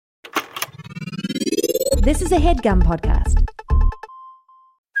This is a HeadGum podcast.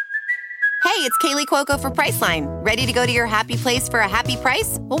 Hey, it's Kaylee Cuoco for Priceline. Ready to go to your happy place for a happy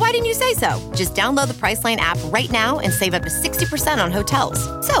price? Well, why didn't you say so? Just download the Priceline app right now and save up to 60% on hotels.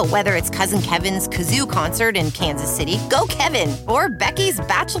 So whether it's Cousin Kevin's Kazoo Concert in Kansas City, go Kevin, or Becky's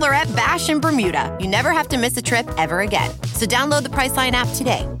Bachelorette Bash in Bermuda, you never have to miss a trip ever again. So download the Priceline app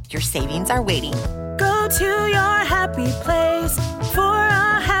today. Your savings are waiting. Go to your happy place for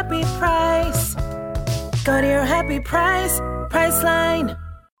a happy price. Go to your happy price, Priceline.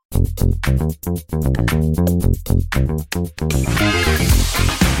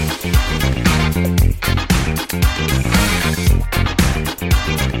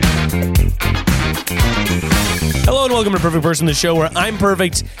 Hello and welcome to Perfect Person, the show where I'm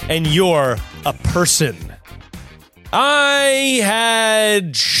perfect and you're a person. I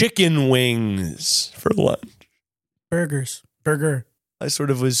had chicken wings for lunch. Burger. I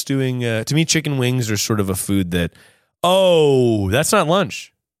sort of was doing, to me, chicken wings are sort of a food that, oh, that's not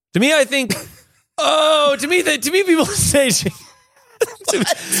lunch. To me, I think, to me, people say, to me,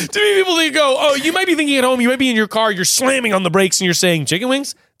 people think, oh, you might be thinking at home, you might be in your car, you're slamming on the brakes and you're saying, chicken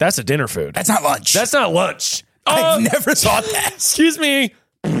wings? That's a dinner food. That's not lunch. That's not lunch. I've never thought that. Excuse me.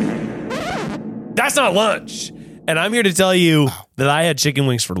 That's not lunch. And I'm here to tell you that I had chicken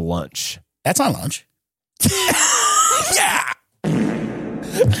wings for lunch. That's not lunch.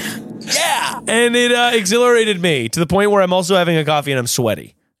 Yeah. And it exhilarated me to the point where I'm also having a coffee and I'm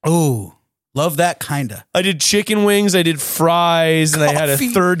sweaty. Ooh, love that kinda. I did chicken wings, I did fries, and I had a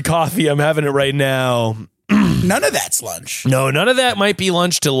third coffee. I'm having it right now. None of that's lunch. No, none of that might be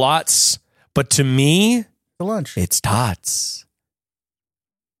lunch to lots, but to me, For lunch. it's tots.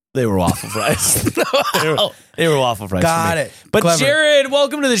 They were waffle fries. they were waffle fries. Got for me. it. But Clever. Jared,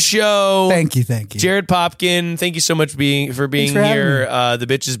 welcome to the show. Thank you. Jared Popkin, thank you so much for being Thanks for here. The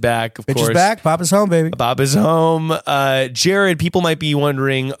bitch is back, of Bitch course. is back. Papa's home, baby. Bob is home. Jared, people might be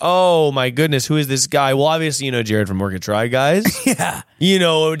wondering, oh my goodness, who is this guy? Well, obviously you know Jared from Work at Try Guys. Yeah. You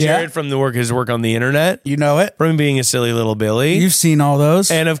know Jared from his work on the internet. You know it. From being a silly little Billy. You've seen all those.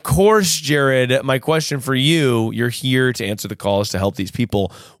 And of course, Jared, my question for you, you're here to answer the calls to help these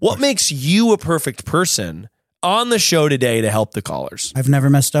people. What makes you a perfect person on the show today to help the callers? I've never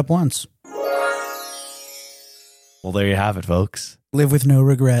messed up once. Well, there you have it, folks. Live with no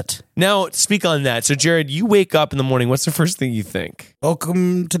regret. Now, speak on that. So, Jared, you wake up in the morning. What's the first thing you think?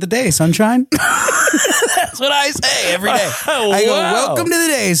 Welcome to the day, sunshine. That's what I say every day. I go, welcome to the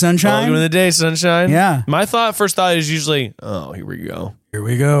day, sunshine. Welcome to the day, sunshine. Yeah. My first thought is usually, oh, here we go. Here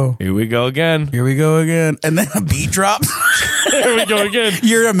we go. Here we go again. Here we go again. And then a beat drops. Here we go again.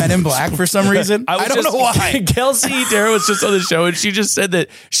 You're a Men in Black for some reason. I don't know why. Kelsey Dara was just on the show and she just said that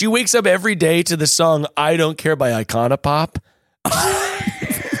she wakes up every day to the song I Don't Care by Iconopop.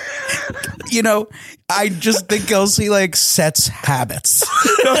 You know, I just think Kelsey sets habits.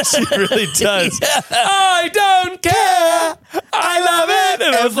 No, she really does. Yeah. I don't care. I love it.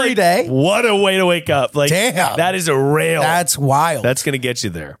 And Every day. What a way to wake up. Damn. That is a rail. That's wild. That's going to get you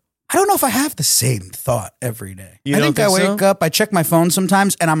there. I don't know if I have the same thought every day. You I don't think I think wake so? up, I check my phone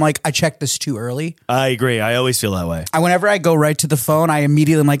sometimes, and I'm like, I checked this too early. I agree. I always feel that way. Whenever I go right to the phone, I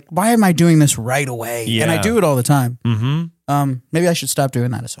immediately am like, why am I doing this right away? Yeah. And I do it all the time. Mm-hmm. Maybe I should stop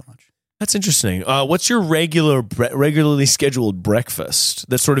doing that so much. That's interesting. What's your regularly scheduled breakfast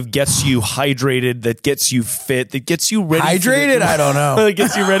that sort of gets you hydrated, that gets you fit, that gets you ready? Hydrated? I don't know. That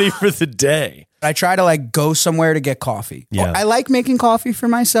gets you ready for the day. I try to go somewhere to get coffee. Yeah. I like making coffee for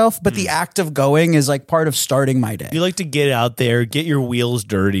myself, but the act of going is part of starting my day. You like to get out there, get your wheels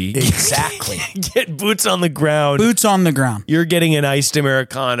dirty. Exactly. Get boots on the ground. Boots on the ground. You're getting an iced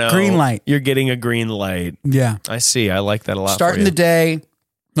Americano. Green light. You're getting a green light. Yeah. I see. I like that a lot. Starting the day,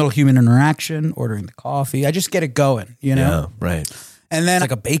 little human interaction, ordering the coffee. I just get it going, you know? Yeah, right. And then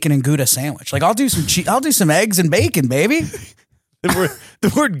a bacon and Gouda sandwich. I'll do some I'll do some eggs and bacon, baby.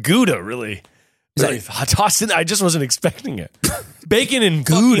 The word Gouda really tossed in. I just wasn't expecting it. Bacon and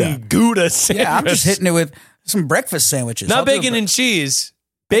Gouda sandwich. Yeah, I'm just hitting it with some breakfast sandwiches. Not bacon and cheese.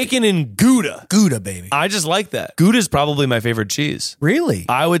 Bacon and Gouda. Gouda, baby. I just like that. Gouda is probably my favorite cheese. Really?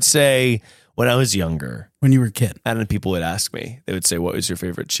 I would say when I was younger. When you were a kid. And then people would ask me, they would say, what was your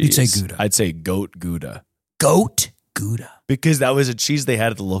favorite cheese? You'd say Gouda. I'd say goat Gouda. Goat Gouda. Because that was a cheese they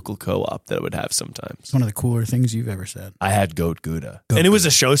had at the local co-op that I would have sometimes. It's one of the cooler things you've ever said. I had goat Gouda. And it was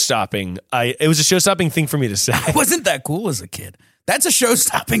a show-stopping. It was a show-stopping thing for me to say. I wasn't that cool as a kid. That's a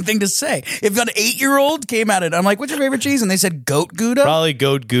show-stopping thing to say. If an 8-year-old came at it, I'm like, what's your favorite cheese? And they said goat Gouda. Probably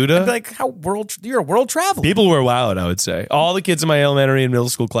goat Gouda. I'd be like, you're a world traveler. People were wowed, I would say. All the kids in my elementary and middle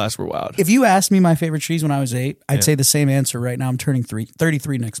school class were wowed. If you asked me my favorite cheese when I was 8, I'd say the same answer right now. I'm turning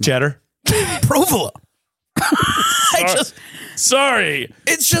 33 next month. Cheddar. Provolone. Sorry.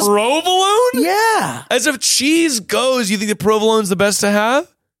 It's just provolone? Yeah. As if cheese goes, you think the provolone's the best to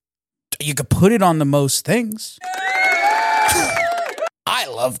have? You could put it on the most things. I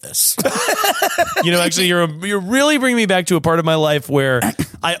love this. You know, actually, you're really bringing me back to a part of my life where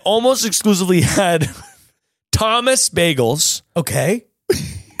I almost exclusively had Thomas bagels. Okay.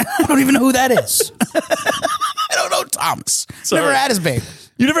 I don't even know who that is. I don't know Thomas. Sorry. Never had his bagel.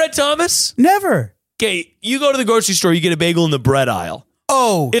 You never had Thomas? Never. Okay, you go to the grocery store, you get a bagel in the bread aisle.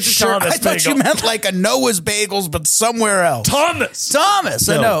 Oh, it's sure. a Thomas I thought bagel. you meant like a Noah's Bagels, but somewhere else. Thomas.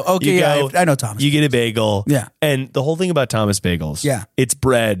 I know. Okay, yeah, I know Thomas. You get a bagel. Yeah. And the whole thing about Thomas bagels, it's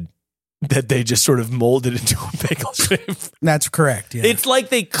bread that they just sort of molded into a bagel shape. That's correct, yeah. It's like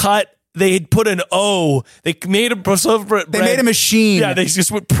they put an O. They made made a machine. Yeah, they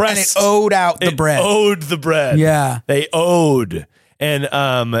just would press. And it owed out the bread. Owed the bread. Yeah. They owed. And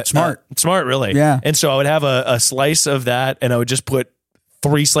smart, really. Yeah. And so I would have a slice of that, and I would just put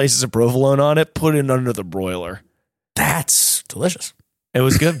 3 slices of provolone on it, put it under the broiler. That's delicious. It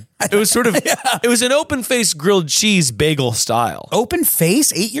was good. It was sort of, It was an open-faced grilled cheese bagel style. Open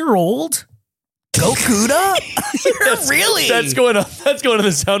face, 8-year-old? Go Cuda? Really? That's going on the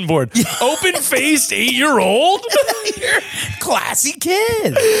soundboard. Open-faced 8-year-old? Classy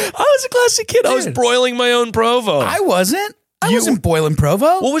kid. I was a classy kid. I was broiling my own provo. I wasn't. I wasn't boiling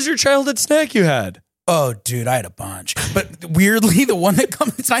provo. What was your childhood snack you had? Oh, dude, I had a bunch. But weirdly, the one that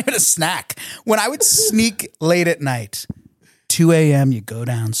comes, it's not even a snack. When I would sneak late at night, 2 a.m., you go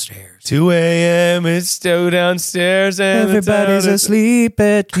downstairs. 2 a.m., it's still downstairs. And everybody's asleep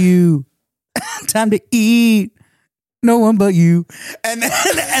at you. Time to eat. No one but you. And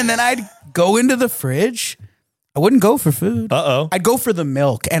then I'd go into the fridge. I wouldn't go for food. Uh-oh. I'd go for the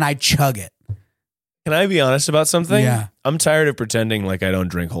milk, and I'd chug it. Can I be honest about something? Yeah. I'm tired of pretending like I don't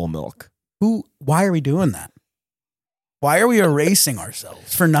drink whole milk. Why are we doing that? Why are we erasing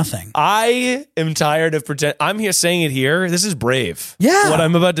ourselves for nothing? I am tired of pretending. I'm here saying it here. This is brave. Yeah. What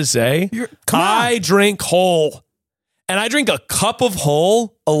I'm about to say. I drink whole. And I drink a cup of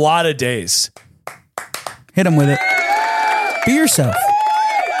whole a lot of days. Hit him with it. Be yourself.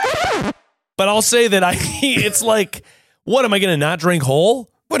 But I'll say that it's like, what, am I going to not drink whole?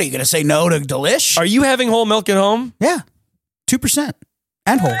 What, are you going to say no to Delish? Are you having whole milk at home? Yeah. 2%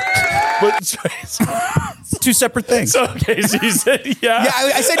 and whole. But, 2 separate things. Okay, so you said yeah. Yeah,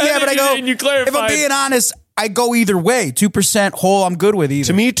 I said yeah, but I go, and you clarified. If I'm being honest, I go either way. 2% whole, I'm good with either.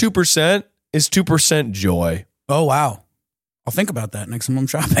 To me, 2% is 2% joy. Oh, wow. I'll think about that next time I'm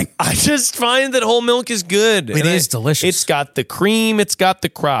shopping. I just find that whole milk is good. It is delicious. It's got the cream. It's got the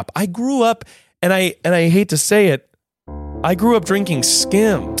crop. I grew up, and I hate to say it, I grew up drinking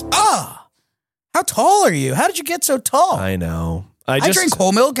skim. Ah, how tall are you? How did you get so tall? I know. I drink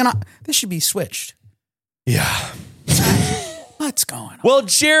whole milk, and this should be switched. Yeah. What's going on? Well,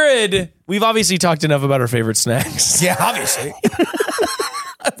 Jared, we've obviously talked enough about our favorite snacks. Yeah, obviously.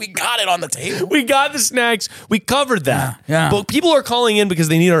 We got it on the table. We got the snacks. We covered that. Yeah. But people are calling in because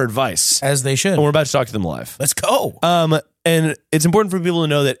they need our advice. As they should. And we're about to talk to them live. Let's go. And it's important for people to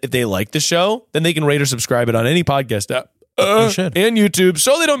know that if they like the show, then they can rate or subscribe it on any podcast app. They should. And YouTube,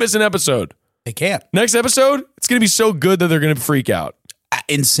 so they don't miss an episode. They can't. Next episode, it's going to be so good that they're going to freak out.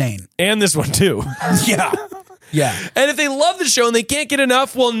 Insane. And this one, too. Yeah. Yeah. And if they love the show and they can't get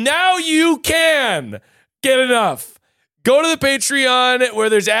enough, well, now you can get enough. Go to the Patreon where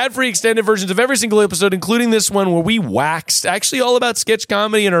there's ad-free extended versions of every single episode, including this one where we waxed, actually all about sketch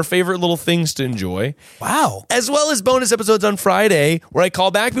comedy and our favorite little things to enjoy. Wow. As well as bonus episodes on Friday where I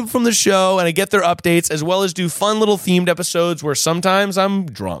call back people from the show and I get their updates, as well as do fun little themed episodes where sometimes I'm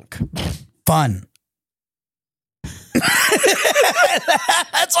drunk. Fun.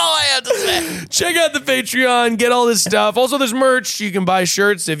 That's all I have to say. Check out the Patreon, get all this stuff. Also, there's merch. You can buy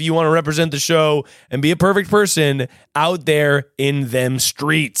shirts if you want to represent the show and be a perfect person out there in them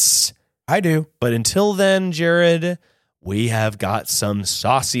streets. I do. But until then, Jared, we have got some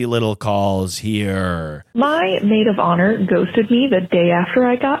saucy little calls here. My maid of honor ghosted me the day after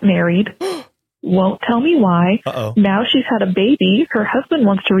I got married. Won't tell me why. Uh-oh. Now she's had a baby. Her husband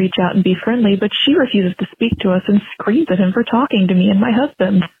wants to reach out and be friendly, but she refuses to speak to us and screams at him for talking to me and my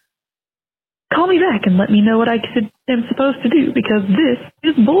husband. Call me back and let me know what I am supposed to do, because this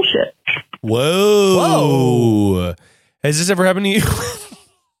is bullshit. Whoa. Has this ever happened to you?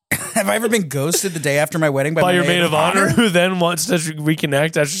 Have I ever been ghosted the day after my wedding by your maid of honor who then wants to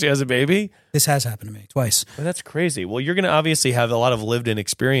reconnect after she has a baby? This has happened to me twice. Well, that's crazy. Well, you're going to obviously have a lot of lived-in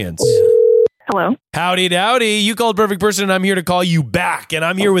experience. Hello. Howdy dowdy. You called perfect person, and I'm here to call you back. And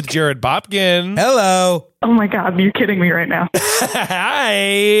I'm here with Jared Popkin. Hello. Oh my God, you're kidding me right now. Hi.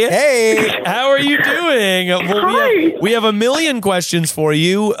 Hey. How are you doing? Well, Hi. we have a million questions for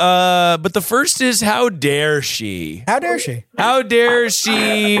you. But the first is, how dare she? How dare she? How dare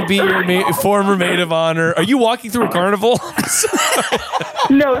she be your former maid of honor? Are you walking through a carnival?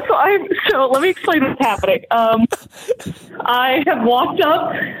 No, so let me explain what's happening. I have walked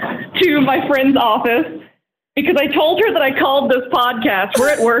up to my friend's office because I told her that I called this podcast. We're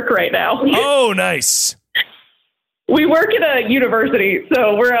at work right now. Oh, nice. We work at a university,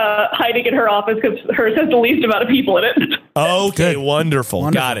 so we're hiding in her office because hers has the least amount of people in it. Okay,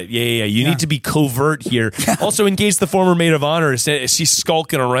 wonderful. Got it. Yeah. You need to be covert here. Also, in case the former maid of honor is she's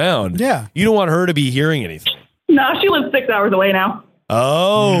skulking around. Yeah. You don't want her to be hearing anything. No, she lives 6 hours away now.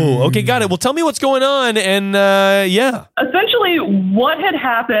 Oh, okay, got it. Well, tell me what's going on, and yeah. Essentially, what had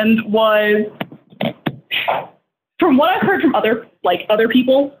happened was, from what I've heard from other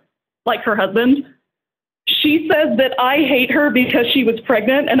people, like her husband, she says that I hate her because she was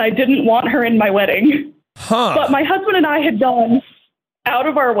pregnant and I didn't want her in my wedding. Huh. But my husband and I had gone out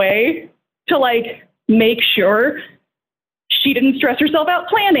of our way to make sure she didn't stress herself out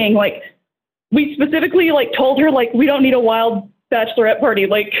planning. We specifically told her we don't need a wild bachelorette party.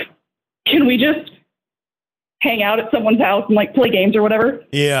 Can we just hang out at someone's house and play games or whatever?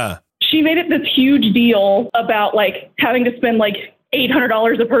 Yeah. She made it this huge deal about having to spend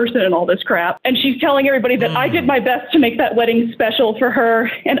 $800 a person and all this crap. And she's telling everybody that I did my best to make that wedding special for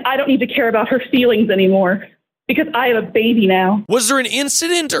her and I don't need to care about her feelings anymore because I have a baby now. Was there an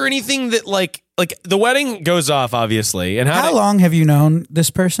incident or anything that the wedding goes off, obviously? And How long have you known this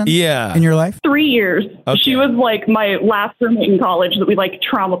person? Yeah. In your life? 3 years. Okay. She was my last roommate in college that we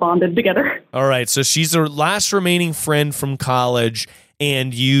trauma bonded together. All right. So she's the last remaining friend from college,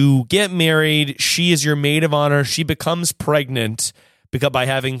 and you get married. She is your maid of honor. She becomes pregnant by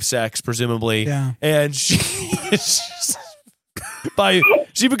having sex, presumably. Yeah. And she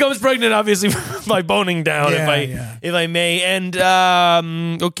becomes pregnant, obviously, by boning down, if I may. And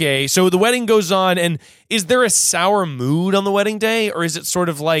okay, so the wedding goes on, and is there a sour mood on the wedding day, or is it sort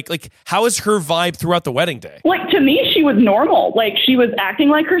of like how is her vibe throughout the wedding day? To me, she was normal. She was acting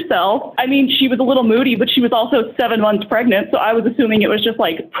like herself. I mean, she was a little moody, but she was also 7 months pregnant, so I was assuming it was just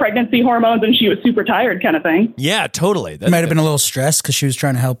pregnancy hormones and she was super tired kind of thing. Yeah, totally. Might have been a little stressed because she was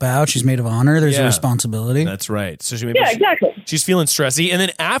trying to help out. She's maid of honor. There's a responsibility. That's right. So exactly. She's feeling stressy. And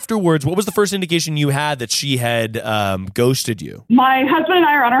then afterwards, what was the first indication you had that she had ghosted you? My husband and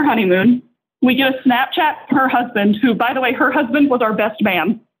I are on our honeymoon. We get a Snapchat from her husband, who, by the way, her husband was our best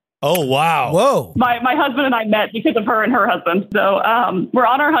man. Oh, wow. Whoa. My husband and I met because of her and her husband. So we're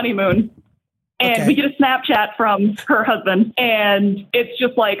on our honeymoon, and we get a Snapchat from her husband, and it's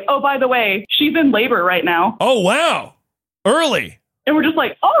just oh, by the way, she's in labor right now. Oh, wow. Early. And we're just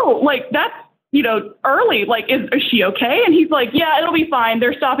that's, early. Is she okay? And he's yeah, it'll be fine.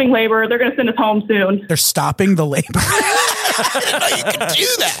 They're stopping labor. They're going to send us home soon. They're stopping the labor. I didn't know you could do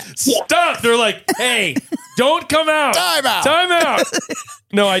that. Stop. They're hey, don't come out. Time out.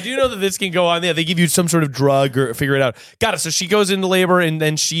 No, I do know that this can go on. Yeah, they give you some sort of drug or figure it out. Got it. So she goes into labor and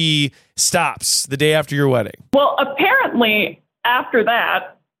then she stops the day after your wedding. Well, apparently after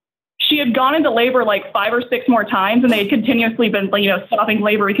that, she had gone into labor 5 or 6 more times, and they had continuously been, stopping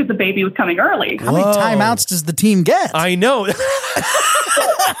labor because the baby was coming early. How many timeouts does the team get? I know. But,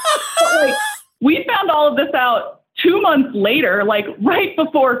 we found all of this out 2 months later, right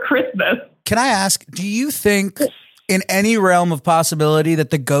before Christmas. Can I ask, do you think in any realm of possibility that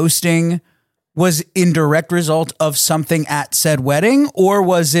the ghosting was in direct result of something at said wedding, or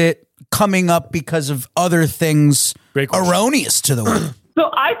was it coming up because of other things erroneous to the wedding? So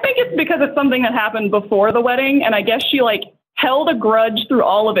I think it's because it's something that happened before the wedding, and I guess she held a grudge through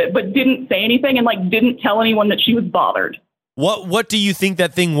all of it, but didn't say anything and didn't tell anyone that she was bothered. What do you think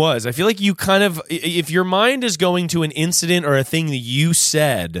that thing was? I feel like you kind of, if your mind is going to an incident or a thing that you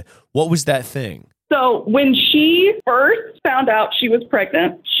said, what was that thing? So when she first found out she was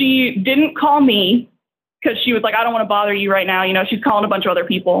pregnant, she didn't call me because she was I don't want to bother you right now. She's calling a bunch of other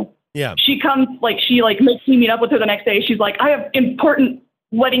people. Yeah. She comes, she makes me meet up with her the next day. She's I have important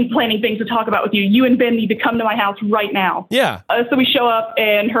wedding planning things to talk about with you. You and Ben need to come to my house right now. Yeah. So we show up,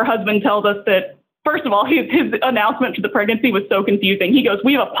 and her husband tells us that, first of all, his announcement for the pregnancy was so confusing. He goes,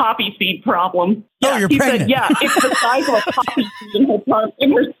 "We have a poppy seed problem." Oh, you're he pregnant. said, "Yeah, it's the size of a poppy seed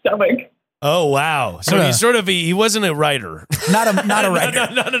in her stomach." Oh, wow. So he's sort of, he wasn't a writer. Not a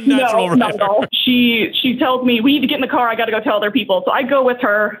writer. not a natural writer. Not at all. She tells me, "We need to get in the car. I got to go tell other people." So I go with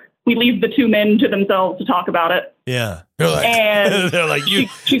her. we leave the two men to themselves to talk about it. Yeah. And they're like,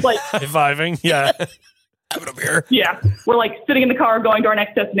 she's like, high-fiving. Yeah. Having a beer. yeah, we're like sitting in the car going to our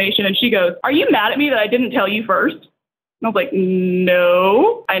next destination. And she goes, "Are you mad at me that I didn't tell you first?" And I was like,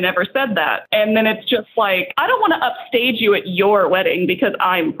 "No, I never said that." And then it's just like, "I don't want to upstage you at your wedding because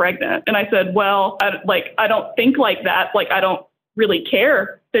I'm pregnant." And I said, "Well, I don't think like that. Like, I don't really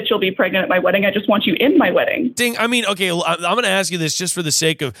care that you'll be pregnant at my wedding. I just want you in my wedding." Ding. I mean, okay, I'm going to ask you this just for the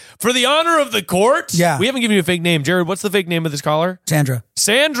sake of, for the honor of the court. Yeah. We haven't given you a fake name. Jared, what's the fake name of this caller? Sandra.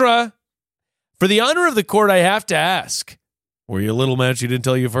 For the honor of the court, I have to ask, were you a little mad she didn't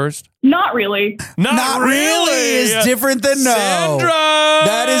tell you first? Not really. Not really is different than no. Sandra!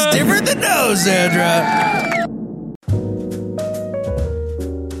 That is different than no, Sandra.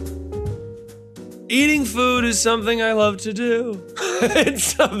 Eating food is something I love to do.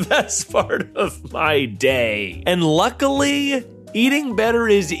 It's the best part of my day. And luckily, eating better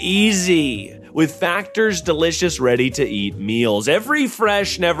is easy. With Factor's delicious, ready-to-eat meals. Every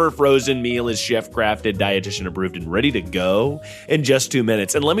fresh, never frozen meal is chef-crafted, dietitian-approved, and ready to go in just 2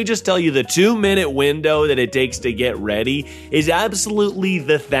 minutes. And let me just tell you, the 2-minute window that it takes to get ready is absolutely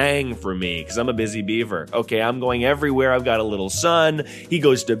the thing for me, because I'm a busy beaver. Okay, I'm going everywhere. I've got a little son. He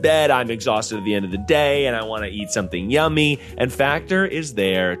goes to bed. I'm exhausted at the end of the day, and I want to eat something yummy. And Factor is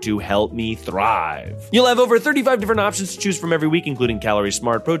there to help me thrive. You'll have over 35 different options to choose from every week, including Calorie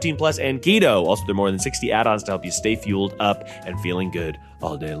Smart, Protein Plus, and Keto. Also, there are more than 60 add-ons to help you stay fueled up and feeling good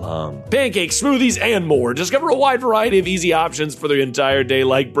all day long. Pancakes, smoothies, and more. Discover a wide variety of easy options for the entire day,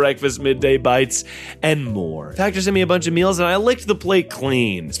 like breakfast, midday bites, and more. Factor sent me a bunch of meals, and I licked the plate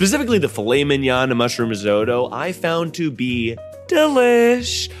clean. Specifically, the filet mignon and mushroom risotto I found to be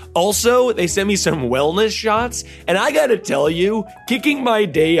delish. Also, they sent me some wellness shots, and I gotta tell you, kicking my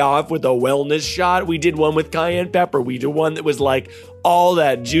day off with a wellness shot, we did one with cayenne pepper, we did one that was like all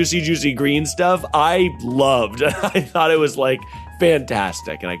that juicy green stuff, I loved. I thought it was like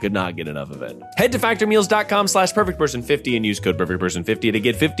fantastic, and I could not get enough of it. Head to factormeals.com/perfectperson50 and use code perfectperson50 to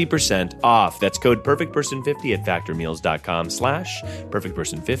get 50% off. That's code perfectperson50 at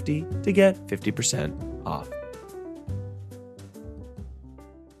factormeals.com/perfectperson50 to get 50% off.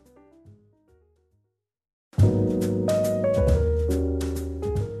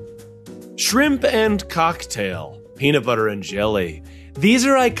 Shrimp and cocktail, peanut butter and jelly. These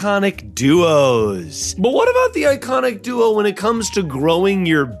are iconic duos. But what about the iconic duo when it comes to growing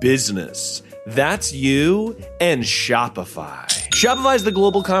your business? That's you and Shopify. Shopify is the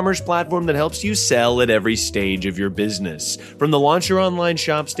global commerce platform that helps you sell at every stage of your business. From the launch your online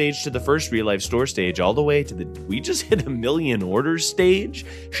shop stage to the first real life store stage, all the way to the we just hit 1 million orders stage,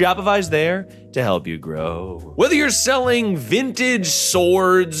 Shopify's there to help you grow. Whether you're selling vintage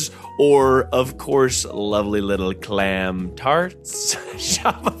swords or, of course, lovely little clam tarts,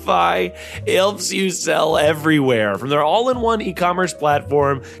 Shopify helps you sell everywhere. From their all-in-one e-commerce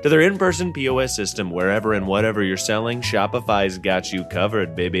platform to their in-person POS system, wherever and whatever you're selling, Shopify's got you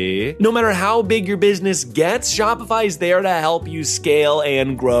covered, baby. No matter how big your business gets, Shopify's there to help you scale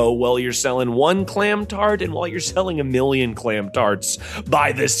and grow while you're selling one clam tart and while you're selling 1 million clam tarts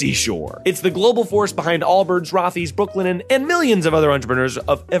by the seashore. It's the global force behind Allbirds, Rothy's, Brooklinen, and millions of other entrepreneurs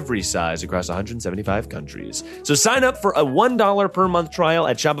of every size across 175 countries. So sign up for a $1 per month trial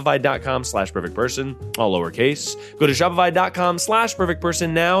at shopify.com/perfectperson, all lowercase. Go to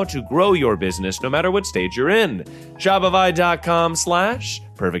shopify.com/perfectperson now to grow your business no matter what stage you're in.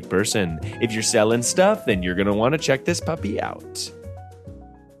 Shopify.com/perfectperson. If you're selling stuff, then you're going to want to check this puppy out.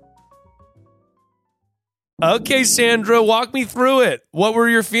 Okay, Sandra, walk me through it. What were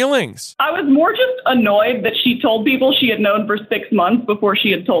your feelings? I was more just annoyed that she told people she had known for 6 months before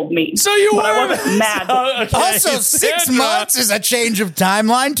she had told me. So you were. I wasn't mad. Okay, Also, 6 months is a change of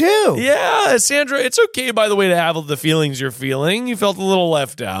timeline, too. Yeah, Sandra, it's okay, by the way, to have the feelings you're feeling. You felt a little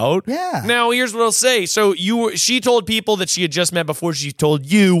left out. Yeah. Now, here's what I'll say. So she told people that she had just met before she told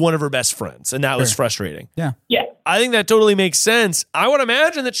you, one of her best friends, and that was frustrating. Yeah. Yeah. I think that totally makes sense. I would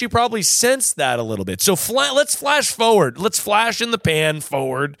imagine that she probably sensed that a little bit. So let's flash forward. Let's flash in the pan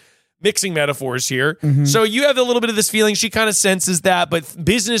forward. Mixing metaphors here. Mm-hmm. So you have a little bit of this feeling. She kind of senses that, but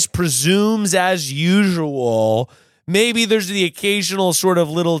business presumes as usual. Maybe there's the occasional sort of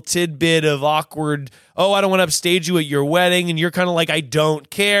little tidbit of awkward, oh, I don't want to upstage you at your wedding. And you're kind of like, I don't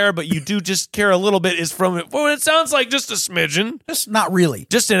care, but you do just care a little bit is from it. Well, it sounds like just a smidgen. Just not really.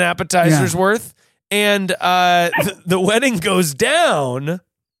 Just an appetizer's worth. And the wedding goes down.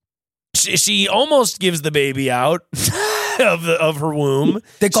 She almost gives the baby out of her womb.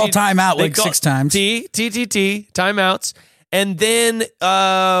 They call timeout like 6 times. Timeouts. And then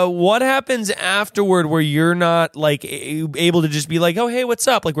what happens afterward where you're not like able to just be like, oh, hey, what's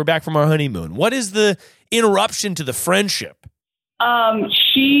up? Like we're back from our honeymoon. What is the interruption to the friendship?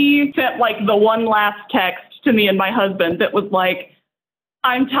 She sent like the one last text to me and my husband that was like,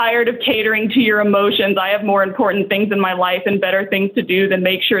 I'm tired of catering to your emotions. I have more important things in my life and better things to do than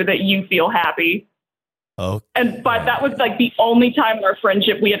make sure that you feel happy. Oh, But that was like the only time in our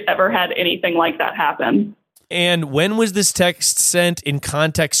friendship we had ever had anything like that happen. And when was this text sent in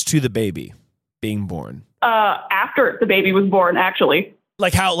context to the baby being born? After the baby was born, actually.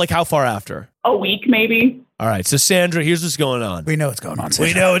 Like how far after? A week, maybe. All right. So Sandra, here's what's going on. We know what's going on,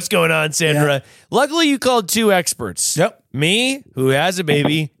 Sandra. We know what's going on, Sandra. Yeah. Luckily, you called two experts. Yep. Me, who has a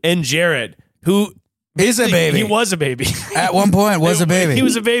baby, and Jared, who is a baby. He was a baby. At one point, was a baby. He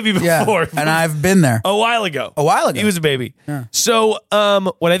was a baby before. Yeah, and I've been there. A while ago. He was a baby. Yeah. So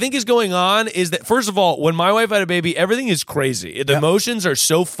what I think is going on is that, first of all, when my wife had a baby, everything is crazy. The emotions are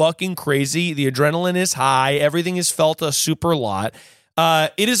so fucking crazy. The adrenaline is high. Everything is felt a super lot.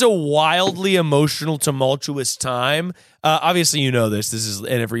 It is a wildly emotional, tumultuous time. Obviously, you know this. This is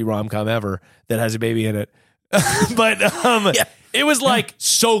in every rom-com ever that has a baby in it. But it was like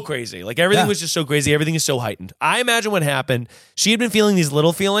so crazy. Like everything was just so crazy. Everything is so heightened. I imagine what happened. She had been feeling these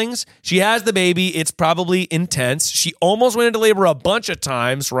little feelings. She has the baby. It's probably intense. She almost went into labor a bunch of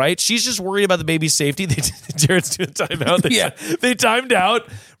times, right? She's just worried about the baby's safety. Jared's doing timeout. They timed out,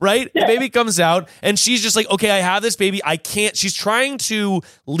 right? The baby comes out and she's just like, okay, I have this baby. I can't. She's trying to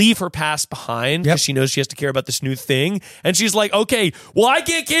leave her past behind because she knows she has to care about this new thing. And she's like, okay, well, I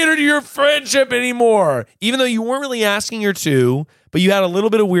can't cater to your friendship anymore. Even though you weren't really asking her to, but you had a little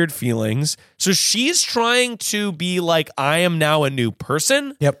bit of weird feelings. So she's trying to be like, I am now a new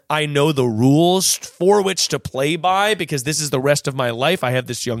person. Yep. I know the rules for which to play by because this is the rest of my life. I have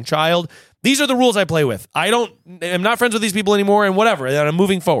this young child. These are the rules I play with. I'm not friends with these people anymore and whatever. And I'm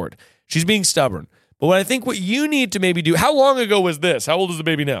moving forward. She's being stubborn. But what you need to maybe do, how long ago was this? How old is the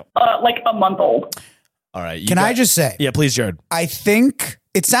baby now? Like a month old. All right. Can I just say? Yeah, please, Jared. I think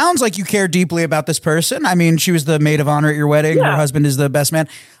it sounds like you care deeply about this person. I mean, she was the maid of honor at your wedding. Yeah. Her husband is the best man.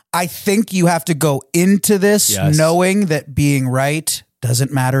 I think you have to go into this knowing that being right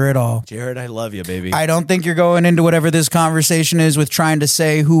doesn't matter at all. Jared, I love you, baby. I don't think you're going into whatever this conversation is with trying to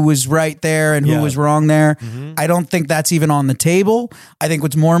say who was right there and who was wrong there. Mm-hmm. I don't think that's even on the table. I think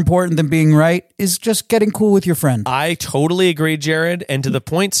what's more important than being right is just getting cool with your friend. I totally agree, Jared. And to the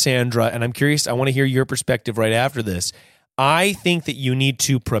point, Sandra, and I'm curious, I want to hear your perspective right after this. I think that you need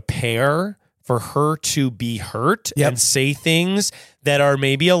to prepare for her to be hurt and say things that are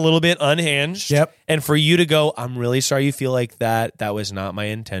maybe a little bit unhinged. Yep. And for you to go, I'm really sorry you feel like that. That was not my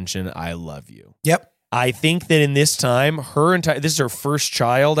intention. I love you. Yep. I think that in this time, this is her first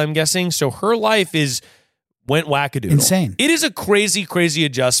child, I'm guessing. So her life went wackadoodle. Insane. It is a crazy, crazy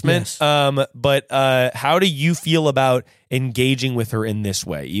adjustment. Yes. But how do you feel about engaging with her in this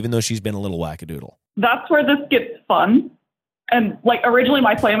way, even though she's been a little wackadoodle? That's where this gets fun. And like originally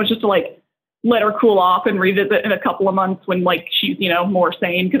my plan was just to like let her cool off and revisit in a couple of months when like she's, more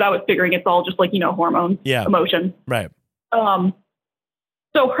sane. Cause I was figuring it's all just like, hormones, emotion. Right. So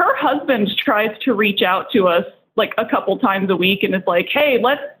her husband tries to reach out to us like a couple times a week and is like, hey,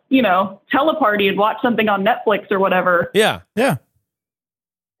 let's, teleparty and watch something on Netflix or whatever. Yeah. Yeah.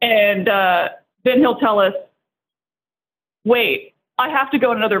 And then he'll tell us, wait, I have to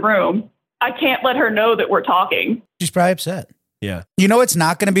go in another room. I can't let her know that we're talking. She's probably upset. Yeah. You know what's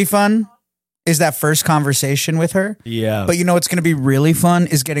not going to be fun is that first conversation with her. Yeah. But you know what's going to be really fun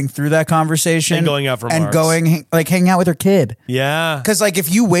is getting through that conversation. And going out for and marks. going, hanging out with her kid. Yeah. Because,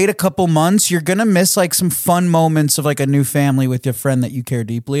 if you wait a couple months, you're going to miss, some fun moments of, a new family with your friend that you care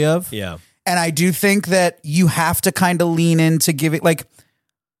deeply of. Yeah. And I do think that you have to kind of lean in to give it,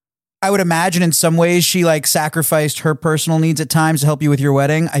 I would imagine in some ways she sacrificed her personal needs at times to help you with your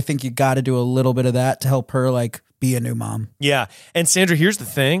wedding. I think you got to do a little bit of that to help her be a new mom. Yeah. And Sandra, here's the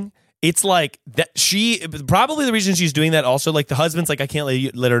thing. It's that she probably the reason she's doing that also, the husband's I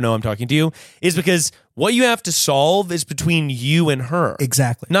can't let her know I'm talking to you, is because what you have to solve is between you and her.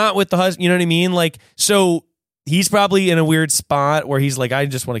 Exactly. Not with the husband. You know what I mean? So he's probably in a weird spot where he's I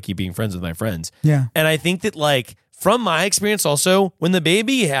just want to keep being friends with my friends. Yeah. And I think that from my experience also, when the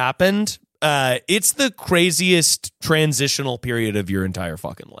baby happened, it's the craziest transitional period of your entire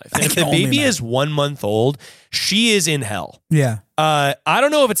fucking life. And if the baby is 1 month old, she is in hell. Yeah. I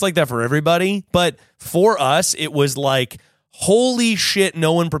don't know if it's like that for everybody, but for us, it was holy shit,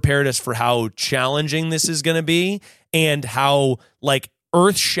 no one prepared us for how challenging this is going to be and how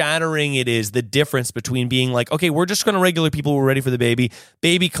earth-shattering it is, the difference between being like, okay, we're just going to regular people, we're ready for the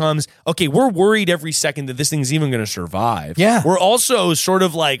baby comes, okay, we're worried every second that this thing's even going to survive. Yeah. We're also sort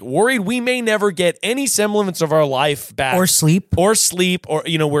of like worried we may never get any semblance of our life back. Or sleep, or,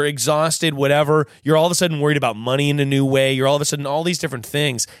 we're exhausted, whatever. You're all of a sudden worried about money in a new way. You're all of a sudden all these different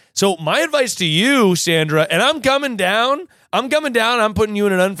things. So my advice to you, Sandra, and I'm coming down, I'm putting you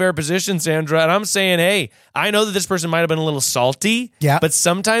in an unfair position, Sandra, and I'm saying, hey, I know that this person might have been a little salty, but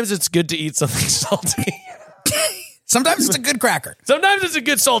sometimes it's good to eat something salty. Sometimes it's a good cracker. Sometimes it's a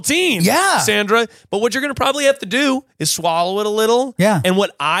good saltine, Sandra. But what you're going to probably have to do is swallow it a little. Yeah. And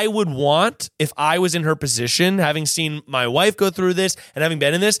what I would want if I was in her position, having seen my wife go through this and having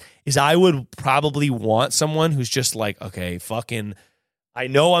been in this, is I would probably want someone who's just like, okay, fucking, I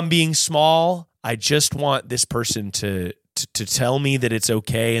know I'm being small. I just want this person to tell me that it's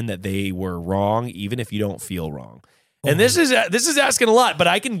okay and that they were wrong, even if you don't feel wrong. And this is asking a lot, but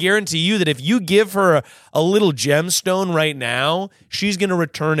I can guarantee you that if you give her a little gemstone right now, she's going to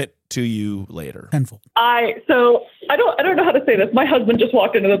return it to you later. Tenfold. I don't know how to say this. My husband just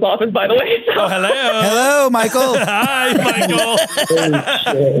walked into this office, by the way. So. Oh, hello. Hello, Michael. Hi, Michael.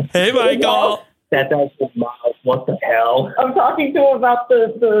 Hey, Michael. That's Miles. What the hell? I'm talking to him about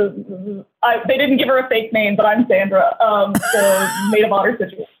they didn't give her a fake name, but I'm Sandra. The maid of honor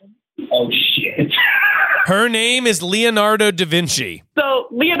situation. Oh, shit. Her name is Leonardo da Vinci. So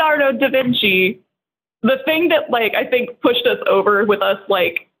Leonardo da Vinci, the thing that I think pushed us over with us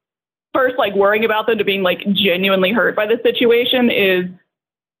first worrying about them to being genuinely hurt by the situation is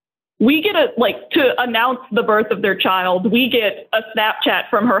we get to announce the birth of their child. We get a Snapchat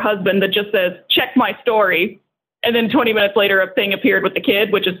from her husband that just says, check my story. And then 20 minutes later, a thing appeared with the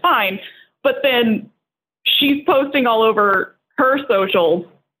kid, which is fine. But then she's posting all over her socials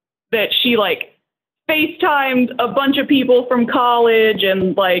that she FaceTimed a bunch of people from college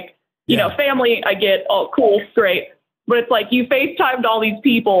and family. I get, oh, cool, great. But it's you FaceTimed all these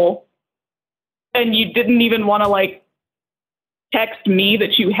people and you didn't even want to text me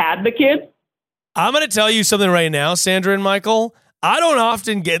that you had the kid. I'm going to tell you something right now, Sandra and Michael. I don't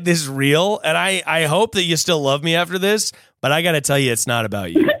often get this real, and I hope that you still love me after this, but I got to tell you, it's not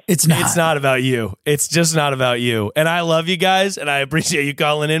about you. It's not. It's not about you. It's just not about you. And I love you guys, and I appreciate you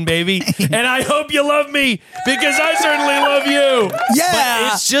calling in, baby. And I hope you love me, because I certainly love you. Yeah.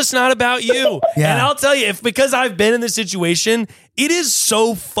 But it's just not about you. Yeah. And I'll tell you, because I've been in this situation, it is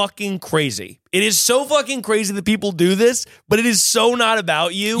so fucking crazy. It is so fucking crazy that people do this, but it is so not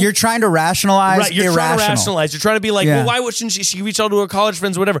about you. You're trying to rationalize Right, you're irrational. trying to rationalize. You're trying to be like, well, why shouldn't she reach out to her college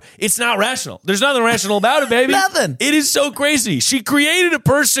friends, whatever? It's not rational. There's nothing rational about it, baby. Nothing. It is so crazy. She created a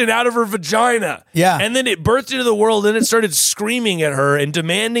person out of her vagina. Yeah. And then it birthed into the world, and it started screaming at her and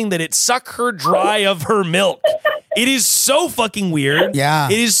demanding that it suck her dry of her milk. It is so fucking weird. Yeah.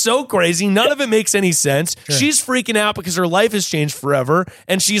 It is so crazy. None of it makes any sense. Sure. She's freaking out because her life has changed forever.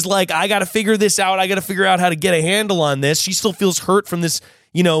 And she's like, I got to figure this out. I got to figure out how to get a handle on this. She still feels hurt from this,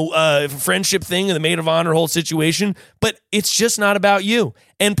 friendship thing and the maid of honor whole situation. But it's just not about you.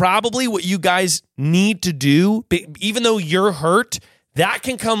 And probably what you guys need to do, even though you're hurt, that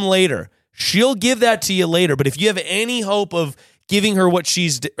can come later. She'll give that to you later. But if you have any hope of giving her what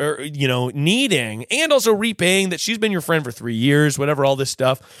she's, needing, and also repaying that she's been your friend for 3 years, whatever, all this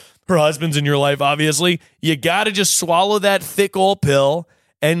stuff. Her husband's in your life, obviously. You got to just swallow that thick old pill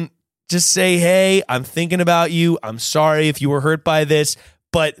and just say, hey, I'm thinking about you. I'm sorry if you were hurt by this,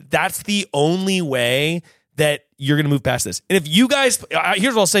 but that's the only way that you're going to move past this. And if you guys,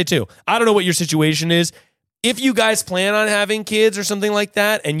 here's what I'll say too. I don't know what your situation is. If you guys plan on having kids or something like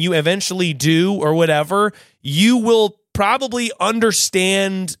that, and you eventually do or whatever, you will probably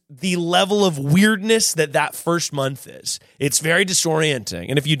understand the level of weirdness that first month is. It's very disorienting.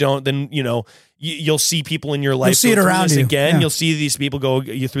 And if you don't, then, you'll see people in your life. You'll see it around you again. Yeah. You'll see these people go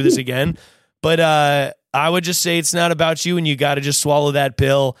you through this again. But I would just say it's not about you, and you got to just swallow that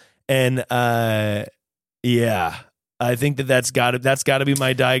pill. And I think that's got to be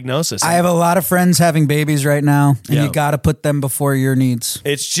my diagnosis. I have a lot of friends having babies right now, and Yeah. you got to put them before your needs.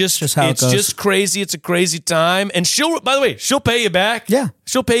 It's just how it it's goes. just crazy. It's a crazy time, and by the way, she'll pay you back. Yeah.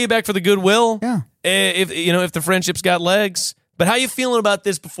 She'll pay you back for the goodwill. Yeah. If the friendship's got legs. But how you feeling about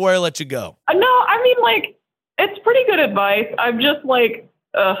this before I let you go? No, I mean, it's pretty good advice. I'm just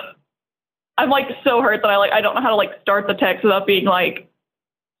I'm so hurt that I don't know how to start the text without being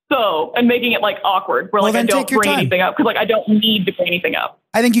and making it awkward where Well, I then don't take your bring time. anything up because I don't need to bring anything up.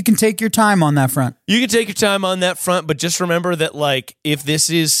 I think you can take your time on that front. You can take your time on that front, but just remember that if this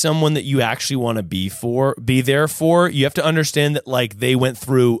is someone that you actually want to be there for, you have to understand that they went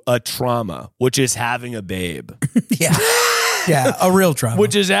through a trauma, which is having a babe. Yeah. Yeah, a real trauma.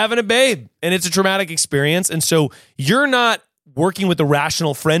 which is having a babe, and it's a traumatic experience. And so you're not working with a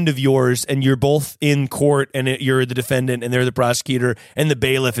rational friend of yours, and you're both in court, and you're the defendant, and they're the prosecutor, and the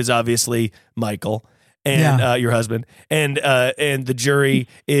bailiff is obviously Michael and your husband, and the jury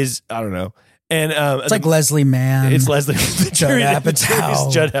is I don't know. And it's like Leslie Mann. It's Leslie. The jury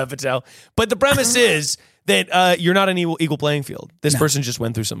is Judd Apatow. But the premise is that you're not an equal playing field. This person just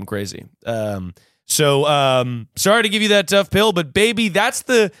went through something crazy. So sorry to give you that tough pill, but baby, that's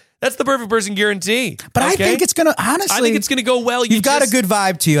the perfect person guarantee. But I think it's gonna honestly. I think it's gonna go well. You've got a good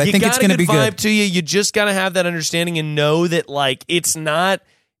vibe to you. I think it's gonna be good. Vibe to you. You just gotta have that understanding and know that like it's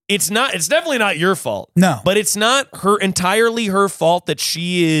definitely not your fault. No. But it's not entirely her fault that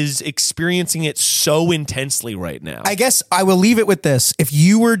she is experiencing it so intensely right now. I guess I will leave it with this. If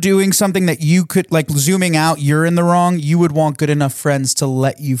you were doing something that you could, like zooming out, you're in the wrong, you would want good enough friends to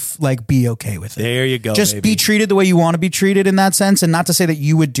let you be okay with it. There you go. Just baby. be treated the way you want to be treated in that sense. And not to say that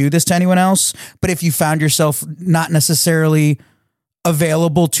you would do this to anyone else, but if you found yourself not necessarily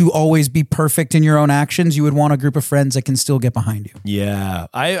available to always be perfect in your own actions, you would want a group of friends that can still get behind you. Yeah.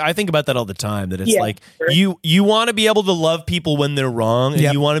 I think about that all the time, that it's like you want to be able to love people when they're wrong, and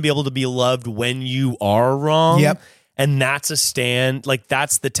you want to be able to be loved when you are wrong. Yep. And that's a stand, like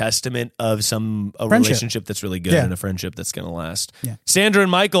that's the testament of a relationship that's really good and a friendship that's going to last. Yeah. Sandra and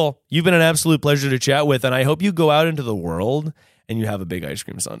Michael, you've been an absolute pleasure to chat with, and I hope you go out into the world and you have a big ice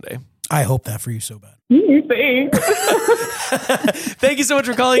cream sundae. I hope that for you so bad. Thank you so much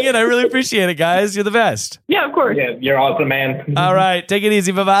for calling in. I really appreciate it, guys. You're the best. Yeah, of course. Yeah, you're awesome, man. All right. Take it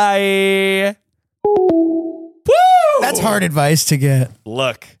easy. Bye-bye. Woo! That's hard advice to get.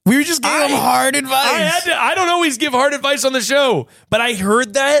 Look. We just gave him hard advice. I don't always give hard advice on the show, but I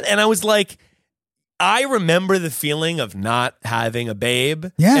heard that and I was like, I remember the feeling of not having a babe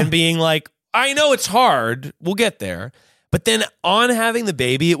and being like, I know it's hard. We'll get there. But then on having the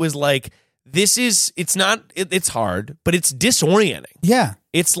baby, it was like, it's hard, but it's disorienting. Yeah.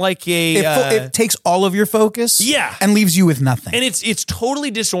 It's like it takes all of your focus and leaves you with nothing. And it's totally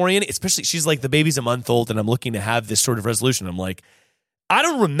disorienting, especially she's like, the baby's a month old and I'm looking to have this sort of resolution. I'm like, I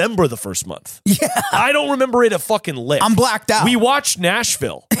don't remember the first month. Yeah. I don't remember it a fucking lick. I'm blacked out. We watched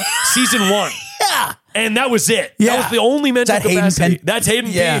Nashville, season 1. Yeah. And that was it. Yeah. That was the only mental capacity. That's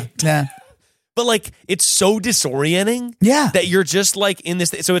Hayden P. Yeah. But like, it's so disorienting that you're just like in this.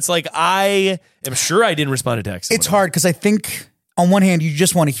 So it's like, I am sure I didn't respond to text. It's hard because I think on one hand, you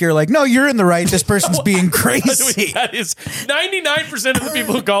just want to hear like, no, you're in the right. This person's being crazy. That is 99% of the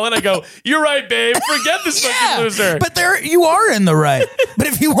people who call in. I go, you're right, babe. Forget this fucking loser. But you are in the right. But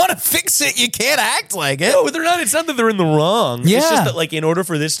if you want to fix it, you can't act like it. No, they're not. It's not that they're in the wrong. Yeah. It's just that like in order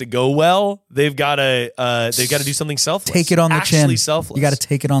for this to go well, they've got to do something selfless. Take it on the chin. Actually selfless. You got to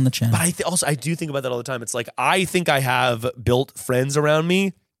take it on the chin. But I do think about that all the time. It's like, I think I have built friends around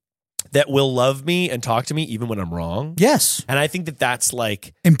me that will love me and talk to me even when I'm wrong. Yes. And I think that that's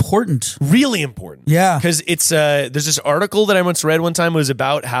like important. Really important. Yeah. Because it's there's this article that I once read one time. It was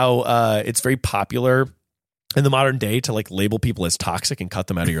about how it's very popular in the modern day to like label people as toxic and cut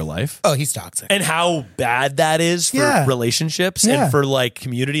them out of your life. Oh, he's toxic. And how bad that is for relationships and for like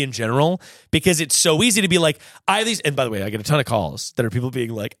community in general, because it's so easy to be like, I have these, and by the way, I get a ton of calls that are people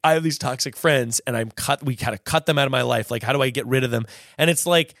being like, I have these toxic friends and we gotta cut them out of my life. Like, how do I get rid of them? And it's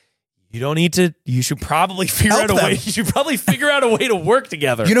like, you don't need to. You should probably figure out a way. You should probably figure out a way to work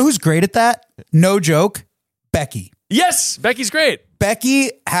together. You know who's great at that? No joke. Becky. Yes, Becky's great.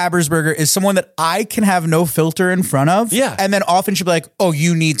 Becky Habersberger is someone that I can have no filter in front of. Yeah. And then often she'll be like, oh,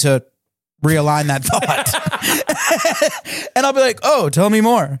 you need to realign that thought. And I'll be like, oh, tell me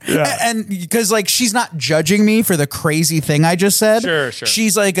more. Yeah. And because like she's not judging me for the crazy thing I just said. Sure.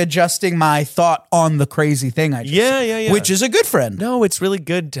 She's like adjusting my thought on the crazy thing I just said. Yeah. Which is a good friend. No, it's really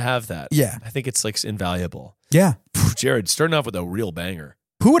good to have that. Yeah. I think it's like invaluable. Yeah. Jared, starting off with a real banger.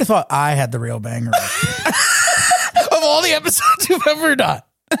 Who would have thought I had the real banger of all the episodes you've ever done?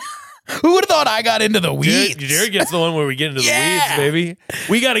 Who would have thought I got into the weeds? Jared gets the one where we get into the weeds, baby.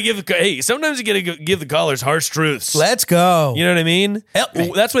 We got to sometimes you got to give the callers harsh truths. Let's go. You know what I mean? Help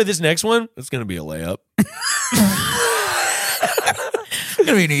me. That's why this next one, it's going to be a layup. It's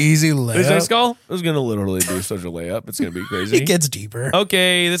going to be an easy layup. This next call is going to literally be such a layup. It's going to be crazy. It gets deeper.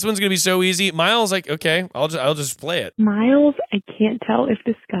 Okay, this one's going to be so easy. Miles, like, okay, I'll just play it. Miles, I can't tell if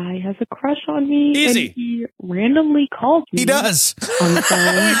this guy has a crush on me. Easy. And he randomly called me. He does. On the phone.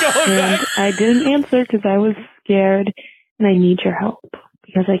 And I didn't answer because I was scared, and I need your help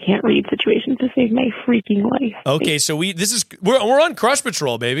because I can't read situations to save my freaking life. Okay, so we're on Crush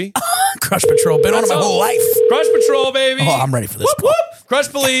Patrol, baby. Crush Patrol. Been on it my whole life. Crush Patrol, baby. Oh, I'm ready for this. Whoop, whoop. Crush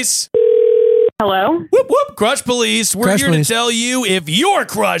Police. Hello? Whoop, whoop. Crush Police. We're Crush here Police. to tell you if your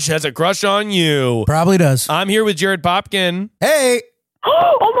crush has a crush on you. Probably does. I'm here with Jared Popkin. Hey.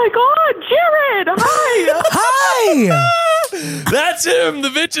 Oh my God, Jared! Hi! Hi. That's him. The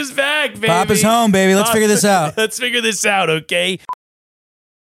bitch is back, baby. Pop is home, baby. Let's figure this out. Let's figure this out, okay?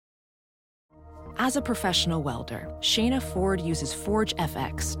 As a professional welder, Shayna Ford uses Forge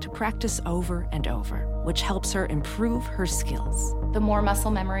FX to practice over and over, which helps her improve her skills. The more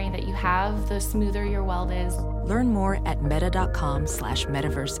muscle memory that you have, the smoother your weld is. Learn more at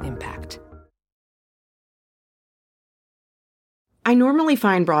meta.com/metaverse impact. I normally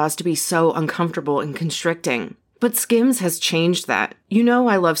find bras to be so uncomfortable and constricting, but Skims has changed that. You know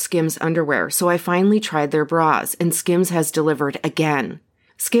I love Skims underwear, so I finally tried their bras, and Skims has delivered again.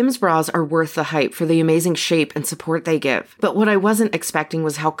 Skims bras are worth the hype for the amazing shape and support they give, but what I wasn't expecting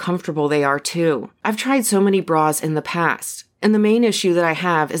was how comfortable they are too. I've tried so many bras in the past, and the main issue that I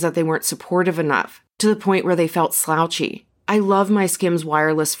have is that they weren't supportive enough, to the point where they felt slouchy. I love my Skims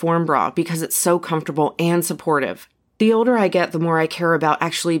wireless form bra because it's so comfortable and supportive. The older I get, the more I care about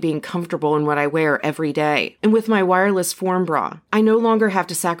actually being comfortable in what I wear every day. And with my wireless form bra, I no longer have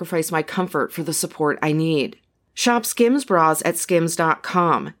to sacrifice my comfort for the support I need. Shop Skims bras at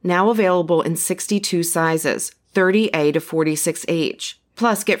skims.com, now available in 62 sizes, 30A to 46H.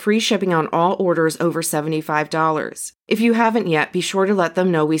 Plus, get free shipping on all orders over $75. If you haven't yet, be sure to let them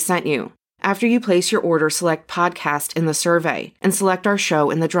know we sent you. After you place your order, select podcast in the survey, and select our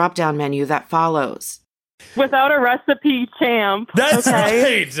show in the drop-down menu that follows. Without a recipe, champ. That's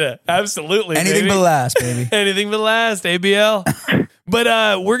okay? right. Absolutely. Anything baby. but last, baby. Anything but last, ABL.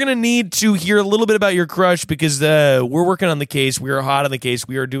 But we're going to need to hear a little bit about your crush because we're working on the case. We are hot on the case.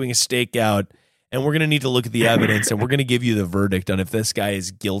 We are doing a stakeout, and we're going to need to look at the evidence, and we're going to give you the verdict on if this guy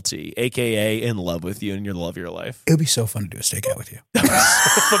is guilty, a.k.a. in love with you and your love of your life. It would be so fun to do a stakeout with you. But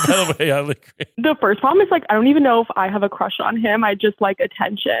by the way, I look great. The first problem is, like, I don't even know if I have a crush on him. I just like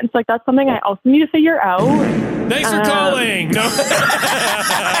attention. It's like, that's something I also need to figure out. Thanks for calling. No.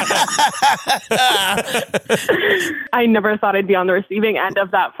 I never thought I'd be on the receiving end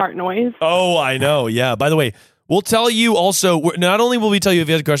of that fart noise. Oh, I know. Yeah. By the way, we'll tell you also, not only will we tell you if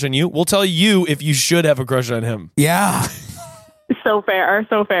he has a crush on you, we'll tell you if you should have a crush on him. Yeah. So fair.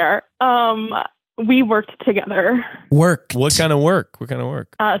 So fair. We worked together. Work. What kind of work? What kind of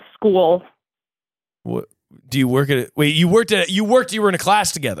work? School. What do you work at? Wait, you were in a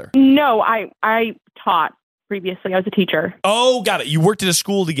class together. No, I taught previously. I was a teacher. Oh, got it. You worked at a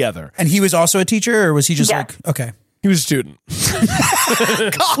school together. And he was also a teacher, or was he just Yes. like, okay. He was a student.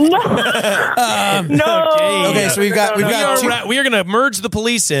 No. Okay, so we've got two. We are going to merge the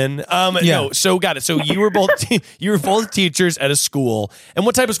police in. No, so got it. So you were both teachers at a school. And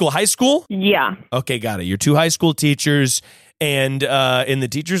what type of school? High school? Yeah. Okay, got it. You're two high school teachers. And in the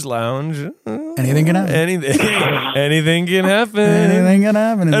teacher's lounge, Anything can happen. anything can happen. Anything can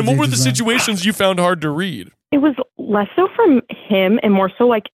happen. in And what were the teacher's lounge. situations you found hard to read? It was less so from him and more so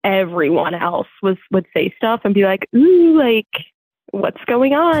like everyone else would say stuff and be like, ooh, like, what's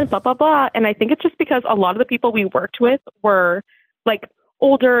going on? Blah, blah, blah. And I think it's just because a lot of the people we worked with were like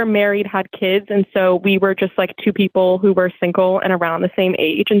older, married, had kids. And so we were just like two people who were single and around the same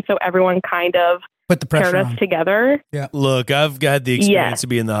age. And so everyone kind of Put the pressure paired us on. together. Yeah. Look, I've got the experience Yes. of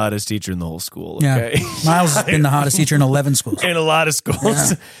being the hottest teacher in the whole school. Yeah. Okay. Miles has been the hottest teacher in 11 schools. In a lot of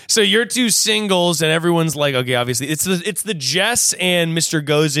schools. Yeah. So you're two singles, and everyone's like, okay, obviously, it's the Jess and Mr.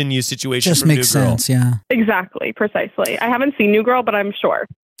 Goes in You situation. Just from makes New Girl. sense, yeah. Exactly. Precisely. I haven't seen New Girl, but I'm sure.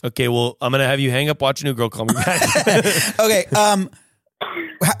 Okay, well, I'm gonna have you hang up, watch New Girl, call me back. Okay,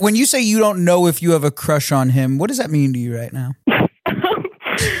 when you say you don't know if you have a crush on him, what does that mean to you right now?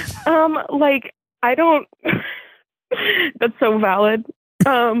 Like, I don't, that's so valid.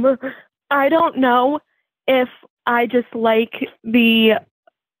 I don't know if I just like the,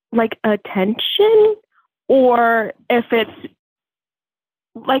 like, attention or if it's,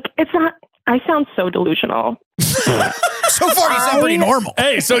 like, it's not, I sound so delusional. So far, you sound pretty normal.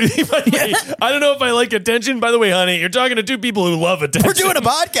 Hey, so I don't know if I like attention. By the way, honey, you're talking to two people who love attention. We're doing a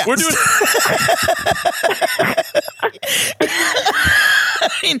podcast. We're doing. I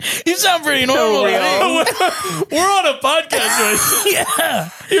mean, you sound pretty normal. We're on a podcast right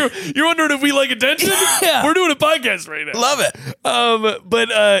now. Yeah. You're wondering if we like attention? Yeah. We're doing a podcast right now. Love it. But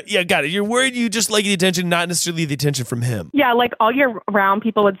yeah, got it. You're worried you just like the attention, not necessarily the attention from him. Yeah, like, all year round,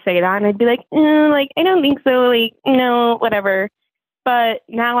 people would say that, and I'd be like, like, I don't think so, like, no, whatever. But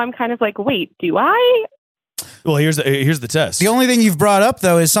now I'm kind of like, wait, do I? Well, here's the test. The only thing you've brought up,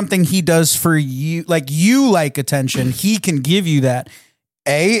 though, is something he does for you. Like, you like attention. He can give you that.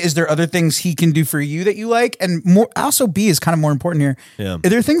 A, is there other things he can do for you that you like? And more, also B is kind of more important here. Yeah. Are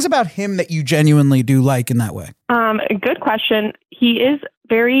there things about him that you genuinely do like in that way? Good question. He is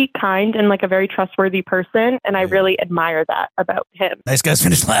very kind and like a very trustworthy person, and I really admire that about him. Nice guys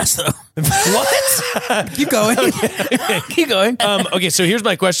finished last though. What? Keep going. Keep going. Okay, so here's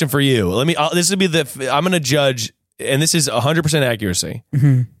my question for you. This would be I'm going to judge, and this is 100% accuracy.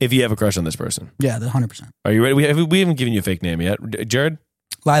 If you have a crush on this person. Yeah, the 100%. Are you ready? We haven't given you a fake name yet, Jared.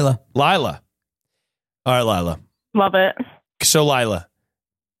 Lila. All right, Lila. Love it. So Lila,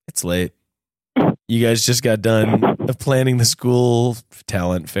 it's late. You guys just got done of planning the school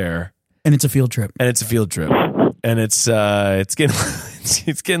talent fair, and it's a field trip. And it's getting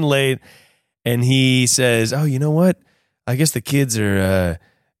it's getting late. And he says, "Oh, you know what? I guess the kids are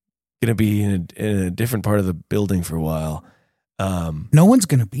gonna be in a different part of the building for a while. No one's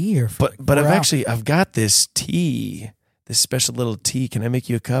gonna be here. But I've got this tea, this special little tea. Can I make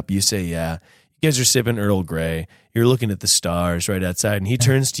you a cup?" You say, "Yeah." You guys are sipping Earl Grey. You're looking at the stars right outside, and he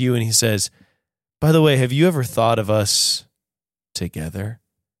turns to you and he says, "By the way, have you ever thought of us together?"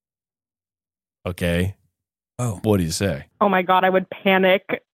 Okay. Oh. What do you say? Oh my God, I would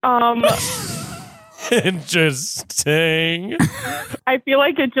panic. Interesting. I feel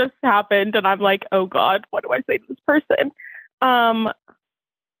like it just happened, and I'm like, oh God, what do I say to this person? I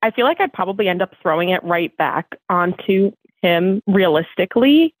feel like I'd probably end up throwing it right back onto him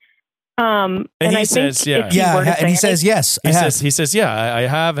realistically. And he says, "Yeah, and he says, yes, He says, "Yeah, I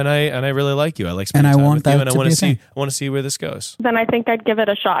have, and I really like you. I like spending time with you, and I want to see where this goes." Then I think I'd give it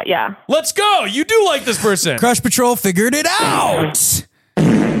a shot. Yeah. Let's go. You do like this person. Crush Patrol figured it out.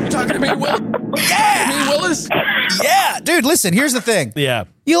 You talking to me, Will? Yeah, me, Willis. Yeah, dude. Listen, here's the thing. Yeah,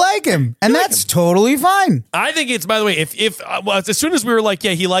 you like him, and that's totally fine. I think it's. By the way, if as soon as we were like,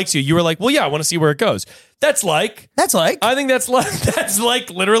 "Yeah, he likes you," you were like, "Well, yeah, I want to see where it goes." That's like. I think that's like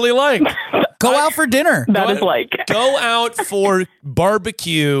literally like. Go out for dinner. Go out for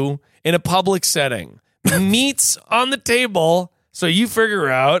barbecue in a public setting. Meats on the table, so you figure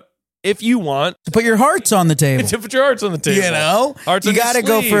out if you want to put your hearts on the table. To put your hearts on the table. You know? Hearts you got to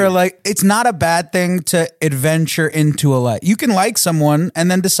go for it's not a bad thing to adventure into a life. You can like someone and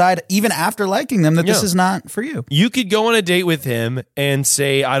then decide even after liking them that this is not for you. You could go on a date with him and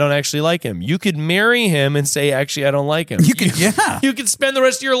say, "I don't actually like him." You could marry him and say, "Actually, I don't like him." You could, You could spend the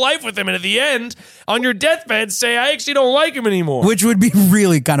rest of your life with him, and at the end, on your deathbed, say, "I actually don't like him anymore." Which would be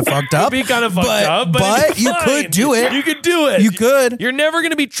really kind of fucked up. It would be kind of fucked up, but you could do it. You could do it. You could. You're never going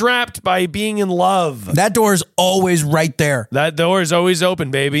to be trapped by being in love. That door is always right there. That door is always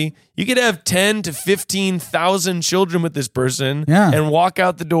open, baby. You could have 10 to 15,000 children with this person and walk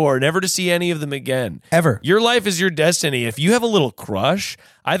out the door, never to see any of them again. Ever. Your life is your destiny. If you have a little crush,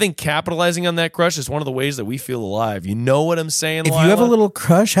 I think capitalizing on that crush is one of the ways that we feel alive. You know what I'm saying, If Lila? you have a little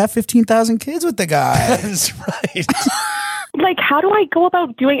crush, have 15,000 kids with the guy. That's right. Like, how do I go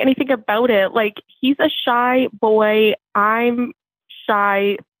about doing anything about it? Like, he's a shy boy. I'm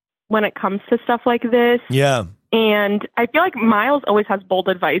shy when it comes to stuff like this. Yeah. And I feel like Miles always has bold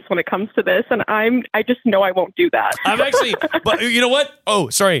advice when it comes to this, and I just know I won't do that. I'm actually, but you know what? Oh,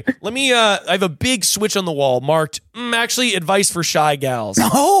 sorry. Let me, I have a big switch on the wall marked, actually, advice for shy gals.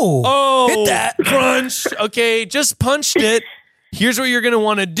 Oh, hit that. Crunch. Okay, just punched it. Here's what you're going to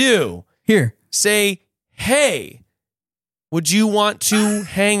want to do. Here. Say, "Hey, would you want to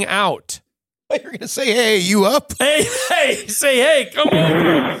hang out?" You're going to say, "Hey, you up?" Hey, say, "Hey, come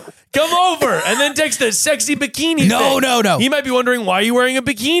over." Come over, and then text a sexy bikini thing. No. He might be wondering, why are you wearing a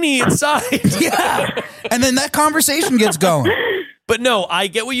bikini inside? Yeah. And then that conversation gets going. But no, I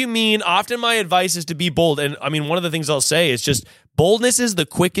get what you mean. Often my advice is to be bold. And I mean, one of the things I'll say is just boldness is the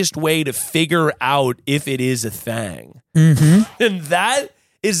quickest way to figure out if it is a thing. Mm-hmm. And that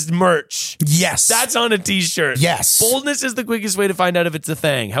is merch. Yes. That's on a t-shirt. Yes. Boldness is the quickest way to find out if it's a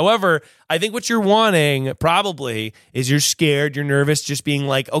thing. However, I think what you're wanting probably is you're scared, you're nervous, just being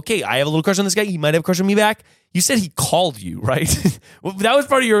like, okay, I have a little crush on this guy. He might have a crush on me back. You said he called you, right? Well, that was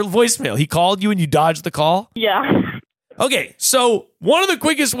part of your voicemail. He called you and you dodged the call? Yeah. Okay, so one of the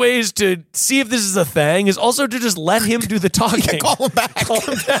quickest ways to see if this is a thing is also to just let him do the talking. Yeah, call him back.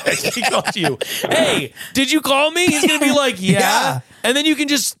 He called you. Hey, did you call me? He's going to be like, yeah. And then you can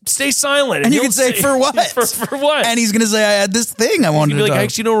just stay silent. And you can say, for what? For what? And he's going to say, I had this thing I wanted to be like, talk. I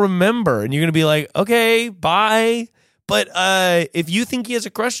actually don't remember. And you're going to be like, okay, bye. But if you think he has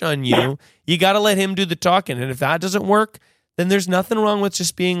a crush on you, you got to let him do the talking. And if that doesn't work, then there's nothing wrong with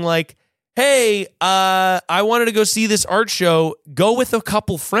just being like, hey, I wanted to go see this art show. Go with a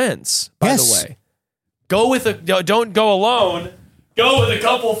couple friends, by the way. Don't go alone. Go with a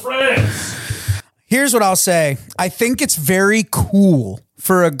couple friends. Here's what I'll say. I think it's very cool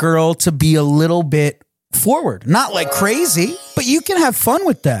for a girl to be a little bit forward, not like crazy, but you can have fun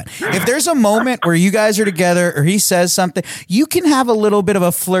with that. If there's a moment where you guys are together or he says something, you can have a little bit of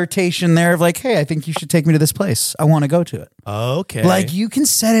a flirtation there of like, hey, I think you should take me to this place. I want to go to it. Okay. Like you can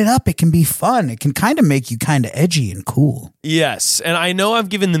set it up. It can be fun. It can kind of make you kind of edgy and cool. Yes. And I know I've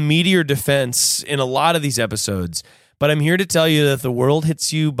given the meteor defense in a lot of these episodes, but I'm here to tell you that the world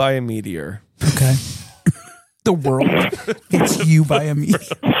hits you by a meteor. Okay. The world hits you by a meteor.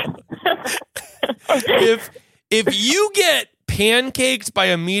 If you get pancaked by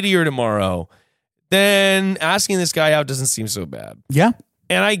a meteor tomorrow, then asking this guy out doesn't seem so bad. Yeah.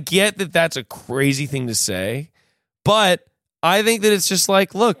 And I get that that's a crazy thing to say, but I think that it's just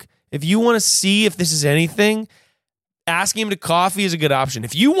like, look, if you want to see if this is anything, asking him to coffee is a good option.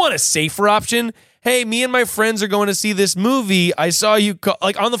 If you want a safer option, hey, me and my friends are going to see this movie. I saw you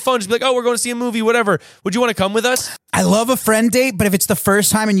like on the phone, just be like, oh, we're going to see a movie, whatever. Would you want to come with us? I love a friend date, but if it's the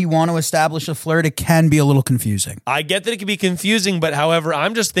first time and you want to establish a flirt, it can be a little confusing. I get that it can be confusing, but however,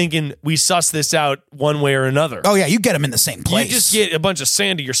 I'm just thinking we suss this out one way or another. Oh, yeah, you get them in the same place. You just get a bunch of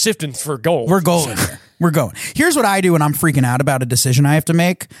sandy, you're sifting for gold. We're going here. We're going. Here's what I do when I'm freaking out about a decision I have to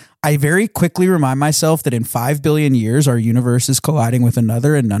make. I very quickly remind myself that in 5 billion years, our universe is colliding with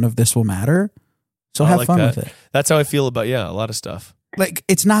another and none of this will matter. So have fun with it. That's how I feel about, a lot of stuff. Like,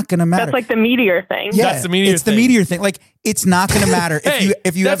 it's not going to matter. That's like the meteor thing. Yeah, that's the meteor it's thing. the meteor thing. Like, it's not going to matter.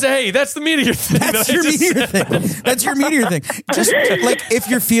 If you that's the meteor thing. That's your meteor thing. That's your meteor thing. Just like, if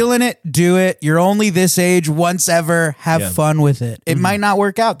you're feeling it, do it. You're only this age once ever. Have fun with it. It might not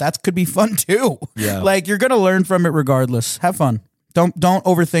work out. That could be fun too. Yeah. Like, you're going to learn from it regardless. Have fun. Don't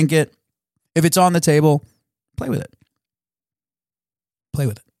overthink it. If it's on the table, play with it. Play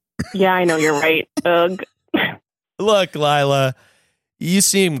with it. Yeah, I know you're right. Ugh. Look, Lila, you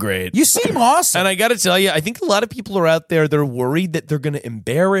seem great. You seem awesome. And I got to tell you, I think a lot of people are out there, they're worried that they're going to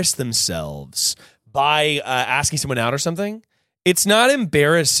embarrass themselves by asking someone out or something. It's not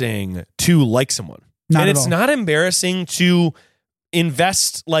embarrassing to like someone. Not and at it's all. not embarrassing to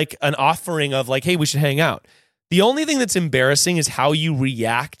invest like an offering of like, hey, we should hang out. The only thing that's embarrassing is how you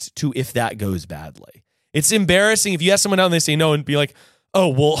react to if that goes badly. It's embarrassing if you ask someone out and they say no and be like, oh,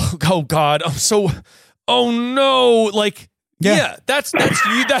 well, oh God, I'm so, oh no. Like, yeah, that's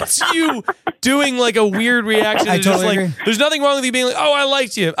you. That's you doing like a weird reaction. I It's just totally like, agree. there's nothing wrong with you being like, oh, I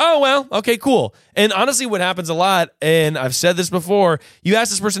liked you. Oh, well, okay, cool. And honestly, what happens a lot, and I've said this before, you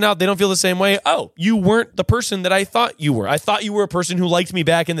ask this person out, they don't feel the same way. Oh, you weren't the person that I thought you were. I thought you were a person who liked me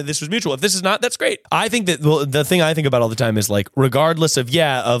back and that this was mutual. If this is not, that's great. I think that the thing I think about all the time is like, regardless of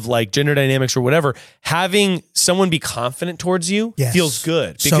like gender dynamics or whatever, having someone be confident towards you feels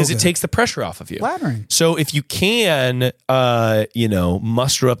good because it takes the pressure off of you. Flattering. So if you can,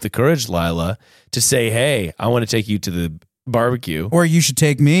 muster up the courage, Lila, to say, hey, I want to take you to the barbecue. Or you should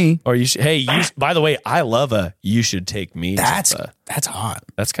take me. Or you should, by the way, I love you should take me. That's hot.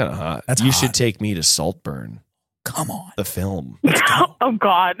 That's kind of hot. That's you hot. should take me to Saltburn. Come on. The film. Oh,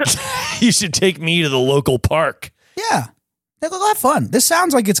 God. You should take me to the local park. Yeah. Have fun. This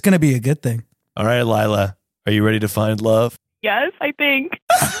sounds like it's going to be a good thing. All right, Lila, are you ready to find love? Yes, I think.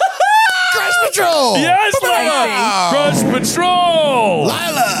 Crush Patrol! Yes, Lila! Crush Patrol!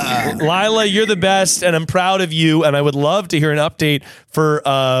 Lila, you're the best, and I'm proud of you, and I would love to hear an update for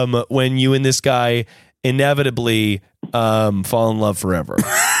when you and this guy inevitably fall in love forever.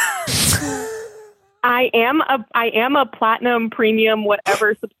 I am a platinum premium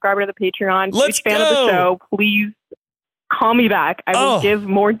whatever subscriber to the Patreon. Let's Huge fan go. of the show. Please call me back. I will give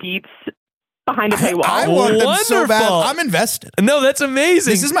more deets behind a paywall. I want them so bad. Wonderful. I'm invested. No, that's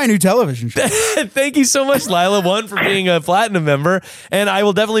amazing. This is my new television show. Thank you so much, Lila, for being a platinum member, and I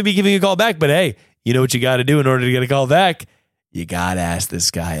will definitely be giving you a call back. But hey, you know what you got to do in order to get a call back? You got to ask this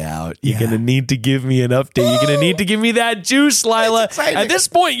guy out. You're going to need to give me an update. You're going to need to give me that juice, Lila. At this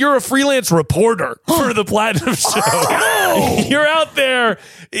point, you're a freelance reporter for the Platinum Show. You're out there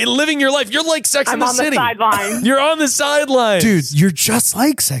living your life. You're like Sex in the City. I'm on the sideline. You're on the sidelines. Dude, you're just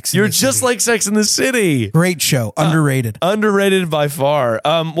like Sex in the City. You're just like Sex in the City. Great show. Underrated. Underrated by far.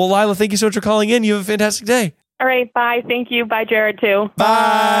 Well, Lila, thank you so much for calling in. You have a fantastic day. All right, bye. Thank you. Bye, Jared, too.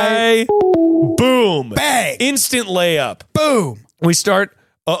 Bye. Boom. Bang. Instant layup. Boom. We start,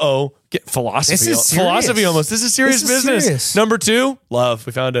 get philosophy. This is serious. Philosophy almost. This is serious This is business. serious. Number 2, love.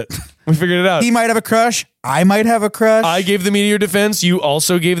 We found it. We figured it out. He might have a crush. I might have a crush. I gave the meteor defense. You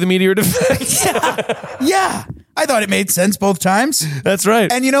also gave the meteor defense. Yeah. I thought it made sense both times. That's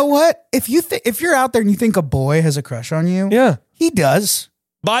right. And you know what? If you're out there and you think a boy has a crush on you, Yeah. he does.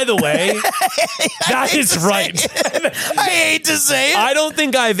 By the way, that is right. I hate to say it. I don't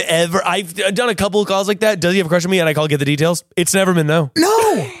think I've done a couple of calls like that. Does he have a crush on me? And I call get the details. It's never been no.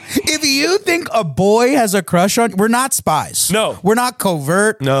 No. If you think a boy has a crush on, we're not spies. No. We're not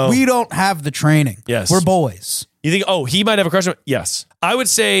covert. No. We don't have the training. Yes. We're boys. You think, he might have a crush on me? Yes. I would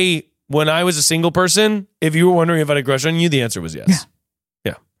say when I was a single person, if you were wondering if I had a crush on you, the answer was yes.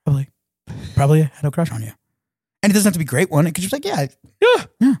 Yeah. Probably had a crush on you. And it doesn't have to be a great one. It could just be like,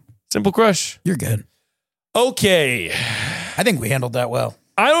 Yeah. Simple crush. You're good. Okay. I think we handled that well.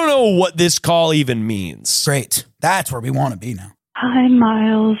 I don't know what this call even means. Great. That's where we want to be now. Hi,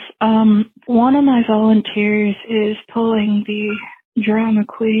 Miles. One of my volunteers is pulling the drama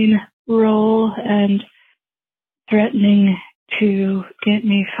queen role and threatening to get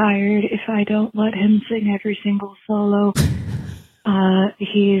me fired if I don't let him sing every single solo.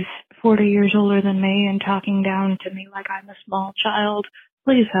 He's 40 years older than me and talking down to me like I'm a small child.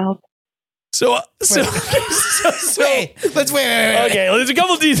 Please help. Let's wait. Okay, well, there's a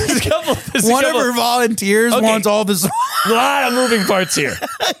couple. One of her volunteers wants all this. A lot of moving parts here.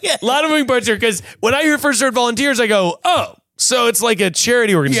 A lot of moving parts here because when I first heard volunteers, I go, so it's like a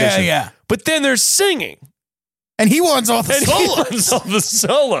charity organization. Yeah. But then they're singing. And he wants all the solos. He wants all the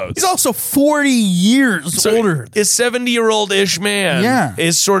solos. He's also 40 years older. His 70-year-old-ish man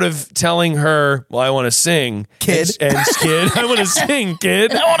is sort of telling her, well, I want to sing. Kid. And kid. I want to sing,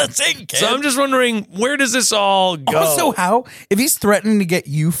 kid. I want to sing, kid. So I'm just wondering, where does this all go? Also, if he's threatening to get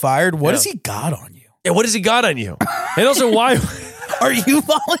you fired, what has he got on you? Yeah, what has he got on you? And also, why? Are you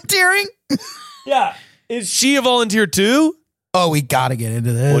volunteering? Yeah. Is she a volunteer too? Oh, we got to get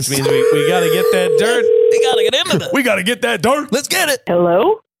into this. Which means we got to get that dirt. We got to get into this. We got to get that dirt. Let's get it.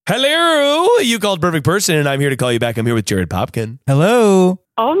 Hello? Hello. You called perfect person, and I'm here to call you back. I'm here with Jared Popkin. Hello.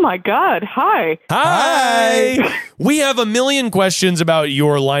 Oh my God. Hi. Hi. We have a million questions about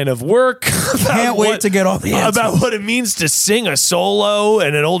your line of work. Can't wait to get all the answers. About what it means to sing a solo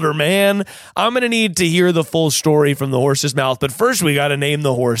and an older man. I'm going to need to hear the full story from the horse's mouth. But first, we got to name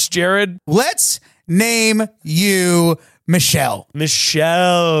the horse. Jared. Let's name you Michelle.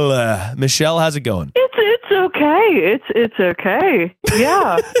 Michelle, how's it going? It's okay. It's okay.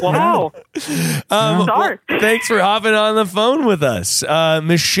 Yeah. Wow. Well, thanks for hopping on the phone with us.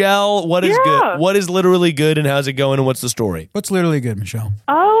 Michelle, what is good? What is literally good and how's it going and what's the story? What's literally good, Michelle?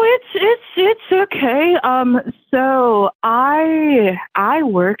 Oh, it's okay. So I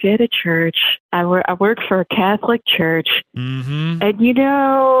work at a church. I work for a Catholic church. Mm-hmm. And you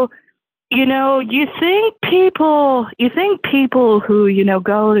think people who,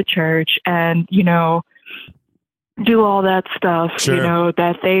 go to church and, do all that stuff, sure.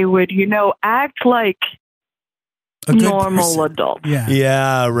 That they would, act like normal adults. Yeah.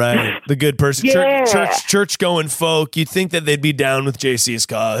 Yeah, right. The good person. Yeah. Church going folk. You'd think that they'd be down with JC's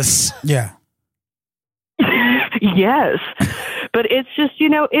cause. Yeah. Yes. But it's just,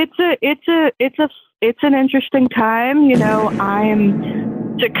 it's an interesting time.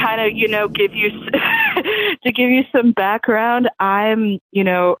 I'm to kind of, give you to give you some background. I'm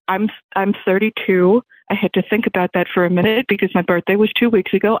 32. I had to think about that for a minute because my birthday was 2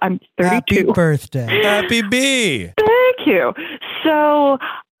 weeks ago. I'm 32. Happy birthday. Happy B. Thank you. So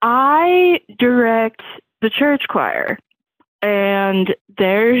I direct the church choir. And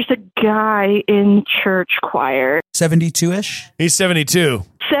there's a guy in church choir. 72-ish? He's 72.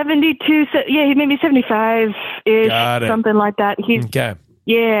 72. Yeah, he may be 75-ish. Got it. Something like that. He's okay.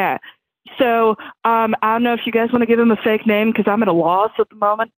 Yeah. So I don't know if you guys want to give him a fake name because I'm at a loss at the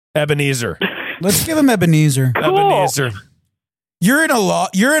moment. Ebenezer. Let's give him Ebenezer. Cool. Ebenezer. You're in a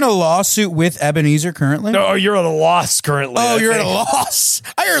lawsuit with Ebenezer currently? No, you're at a loss currently. Oh, you're at a loss.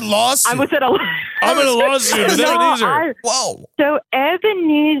 I heard lawsuit. I was at a I'm in a lawsuit with Ebenezer. Whoa. So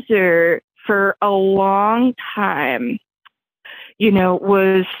Ebenezer, for a long time,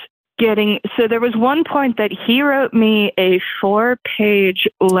 was getting... So there was one point that he wrote me a 4-page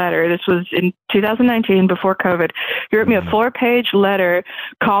letter. This was in 2019, before COVID. He wrote me a 4-page letter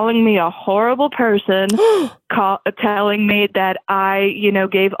calling me a horrible person, telling me that I,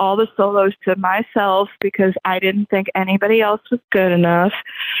 gave all the solos to myself because I didn't think anybody else was good enough,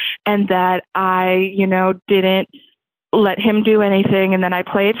 and that I, didn't let him do anything, and then I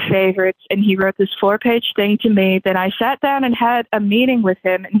played favorites, and he wrote this 4-page thing to me. Then I sat down and had a meeting with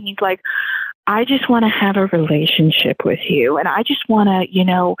him, and he's like, I just want to have a relationship with you, and I just want to,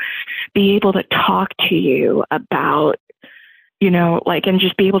 be able to talk to you about, and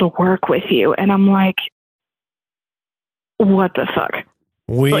just be able to work with you. And I'm like, what the fuck?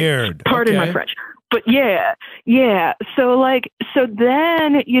 Weird. Pardon my French. But yeah. So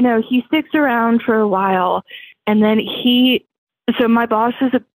then, he sticks around for a while. And then he So my boss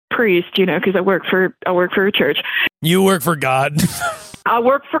is a priest, because I work for a church. You work for God. I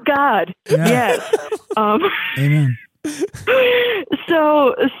work for God. Yeah. Yes. Amen.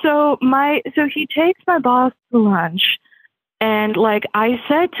 So he takes my boss to lunch, and like I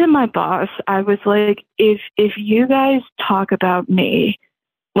said to my boss, I was like, if you guys talk about me,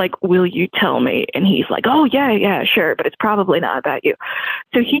 like, will you tell me? And he's like, oh yeah, sure, but it's probably not about you.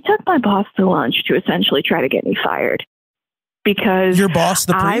 So he took my boss to lunch to essentially try to get me fired because your boss,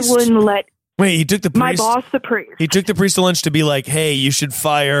 the priest? I wouldn't let. Wait, he took the priest? My boss, the priest. He took the priest to lunch to be like, hey, you should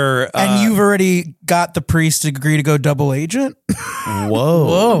fire... and you've already got the priest to agree to go double agent?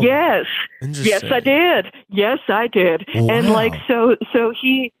 Whoa. Yes. Yes, I did. Wow. And like, so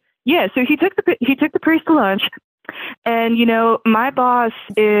he took the priest to lunch. And, my boss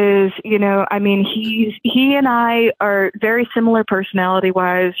is, he and I are very similar personality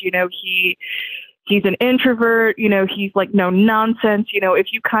wise. He's an introvert, he's like no nonsense, if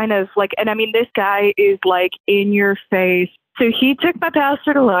you kind of like, and I mean, this guy is like in your face. So he took my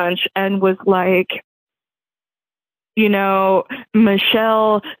pastor to lunch and was like, Michelle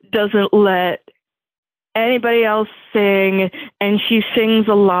doesn't let anybody else sing and she sings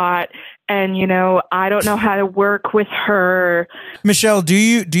a lot. And, I don't know how to work with her. Michelle, do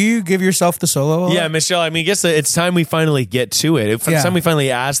you give yourself the solo? Yeah, Michelle, I mean, I guess it's time we finally get to it. It's time we finally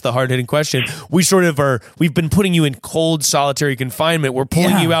ask the hard-hitting question. We've been putting you in cold solitary confinement. We're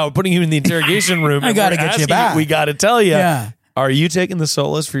pulling you out, putting you in the interrogation room. I got to get you back. We got to tell you. Yeah. Are you taking the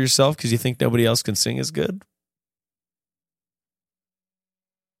solos for yourself because you think nobody else can sing as good?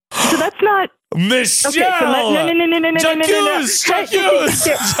 So that's not... Michelle! Okay, so J'accuse!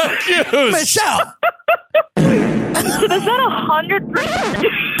 Michelle! So that's not 100%.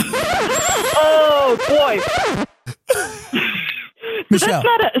 Oh, boy. Michelle.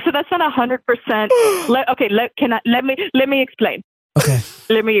 So that's not 100%. Let me explain. Okay.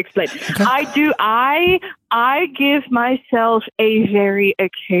 Let me explain. Okay. I give myself a very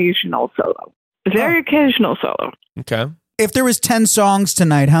occasional solo. Occasional solo. Okay. If there was 10 songs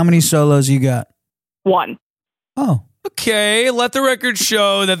tonight, how many solos you got? 1. Oh. Okay, let the record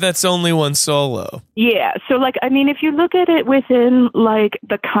show that that's only one solo. Yeah, so like, I mean, if you look at it within like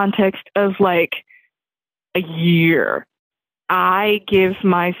the context of like a year, I give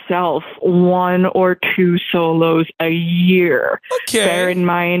myself 1 or 2 solos a year. Okay. Bear in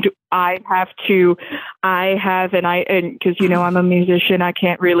mind, because I'm a musician, I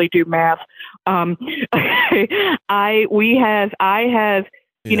can't really do math. I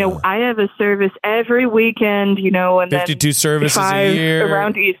have a service every weekend, and 52 then services 5 a year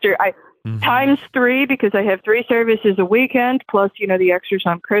around Easter. Times 3 because I have 3 services a weekend, plus the extras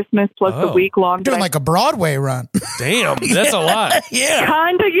on Christmas, plus the week long. Doing like a Broadway run. Damn, that's a lot. Yeah,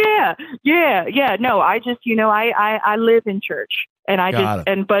 kinda. Yeah. No, I just I live in church,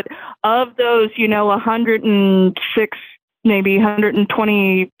 and but of those 106, maybe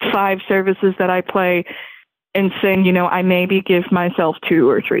 125 services that I play and sing, I maybe give myself 2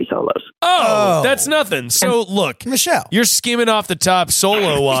 or 3 solos. Oh, that's nothing. So look, Michelle, you're skimming off the top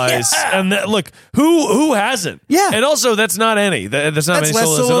solo wise, and look, who hasn't? Yeah, and also that's not any. That's not many less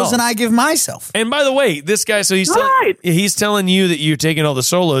solos at all. than I give myself. And by the way, this guy, so he's telling you that you're taking all the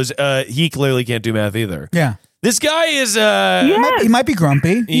solos. He clearly can't do math either. Yeah. This guy is he might be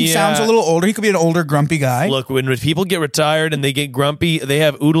grumpy. He sounds a little older. He could be an older grumpy guy. Look, when people get retired and they get grumpy, they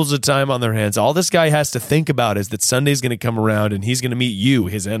have oodles of time on their hands. All this guy has to think about is that Sunday's going to come around and he's going to meet you,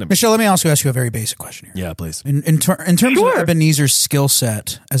 his enemy. Michelle, let me also ask you a very basic question here. Yeah, please. In terms of Ebenezer's skill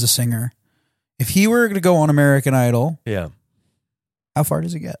set as a singer, if he were to go on American Idol, how far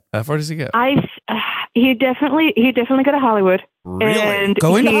does he get? He definitely go to Hollywood. Really? And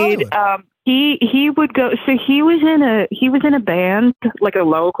going to Hollywood. He would go. So he was in a band, like a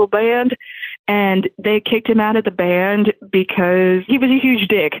local band, and they kicked him out of the band because he was a huge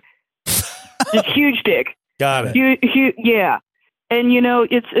dick. Just huge dick. Got it. Yeah. And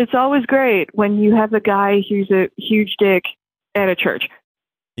it's always great when you have a guy who's a huge dick at a church.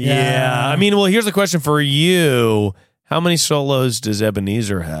 Yeah. I mean, well, here's the question for you. How many solos does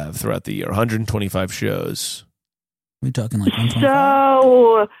Ebenezer have throughout the year? 125 shows. Are we talking like 125?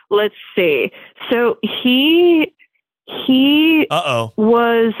 So let's see. So he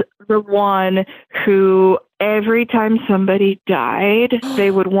was the one who every time somebody died, they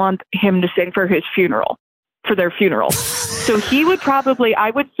would want him to sing for his funeral, for their funeral. So he would probably,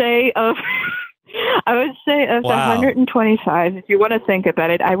 I would say of 125, if you want to think about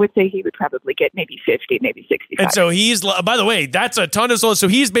it, I would say he would probably get maybe 50, maybe 65. And so he's, by the way, that's a ton of solos. So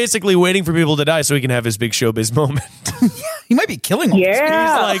he's basically waiting for people to die so he can have his big showbiz moment. He might be killing all these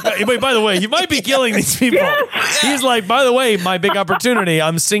people. He's like, by the way, he might be killing these people. He's like, by the way, my big opportunity.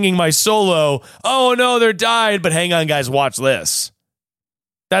 I'm singing my solo. Oh no, they're died. But hang on, guys, watch this.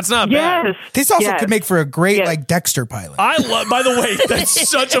 That's not bad. This also could make for a great like Dexter pilot. I love. By the way, that's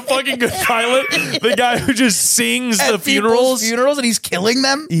such a fucking good pilot. The guy who just sings the funerals, and he's killing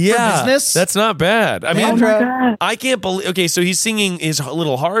them. For business. That's not bad. I mean, God. I can't believe. Okay, so he's singing his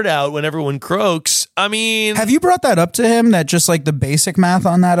little heart out when everyone croaks. I mean, have you brought that up to him? That just like the basic math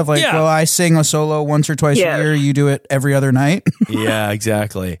on that of like, well, I sing a solo once or twice a year. You do it every other night. Yeah,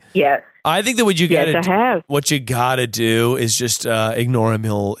 exactly. Yes. I think that what you gotta do is just ignore him.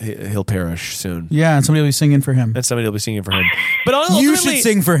 He'll perish soon. Yeah, and somebody will be singing for him. And somebody will be singing for him. But you should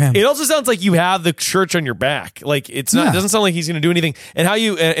sing for him. It also sounds like you have the church on your back. Like it's not. It doesn't sound like he's going to do anything. And how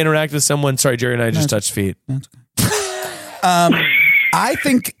you interact with someone. Sorry, Jerry and I just touched feet. That's okay. I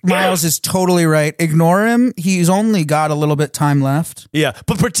think Miles is totally right. Ignore him. He's only got a little bit time left. Yeah,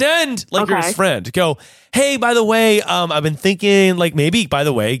 but pretend like you're his friend. Go, hey, by the way, I've been thinking, like maybe, by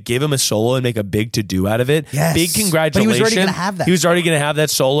the way, give him a solo and make a big to-do out of it. Yes. Big congratulations. But he was already going to have that. He was already going to have that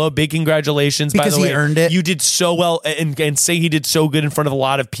solo. Big congratulations, because by the way. he earned it. You did so well, and say he did so good in front of a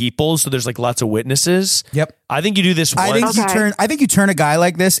lot of people, so there's like lots of witnesses. Yep. I think you do this once. I think you turn a guy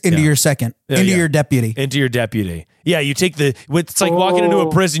like this into your second, your deputy. Into your deputy. Yeah, you take it's like walking into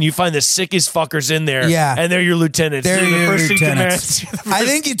a prison, you find the sickest fuckers in there. Yeah. And they're your lieutenants. They're your first lieutenants. in command. I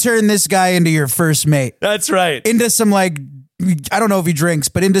think you turn this guy into your first mate. That's right. Into some like, I don't know if he drinks,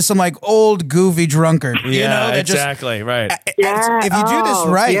 but into some like old goofy drunkard. Yeah, you know, exactly. Right. If you do this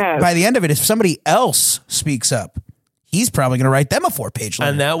right, by the end of it, if somebody else speaks up, he's probably going to write them a 4-page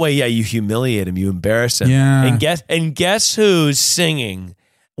letter. And that way, you humiliate him, you embarrass him. Yeah. And guess who's singing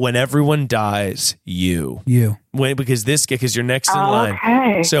when everyone dies? You. Because you're next in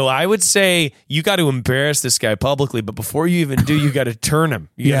line. So I would say you got to embarrass this guy publicly, but before you even do, you got to turn him.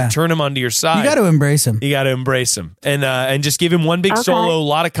 You got to turn him onto your side. You got to embrace him. You got to embrace him, and just give him one big solo. A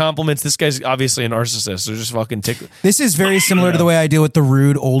lot of compliments. This guy's obviously a narcissist, so just fucking tickle. This is very similar to the way I deal with the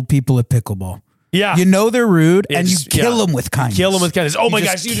rude old people at pickleball. Yeah. You know they're rude, and you kill them with kindness. Kill them with kindness. Oh my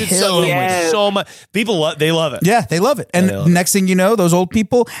gosh, you did so much. People, they love it. Yeah, they love it. And next thing you know, those old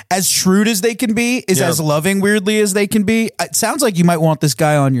people, as shrewd as they can be, is as loving weirdly as they can be. It sounds like you might want this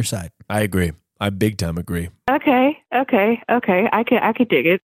guy on your side. I agree. I big time agree. Okay. I could dig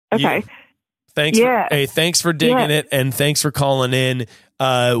it. Okay. Thanks for digging it, and thanks for calling in.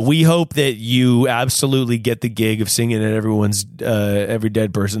 We hope that you absolutely get the gig of singing at everyone's every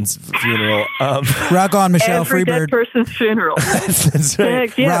dead person's funeral. Rock on, Michelle. Every Freebird. dead person's funeral. That's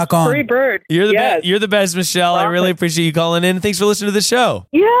right. Rock on. Freebird. You're the best, Michelle. I really appreciate you calling in. Thanks for listening to the show.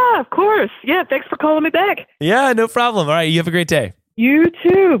 Yeah, of course. Yeah, thanks for calling me back. Yeah, no problem. All right, you have a great day. You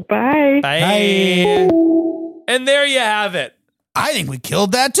too. Bye. Bye. And there you have it. I think we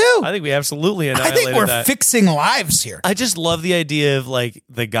killed that too. I think we absolutely annihilated that. I think we're fixing lives here. I just love the idea of like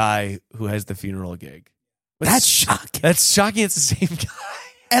the guy who has the funeral gig. That's shocking. That's shocking. It's the same guy.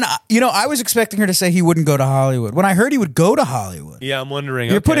 And I was expecting her to say he wouldn't go to Hollywood. When I heard he would go to Hollywood. Yeah, I'm wondering.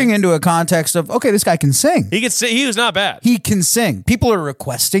 You're putting into a context of, okay, this guy can sing. He can sing. He was not bad. He can sing. People are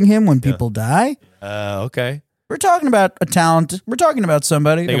requesting him when people die. Okay. We're talking about a talent. We're talking about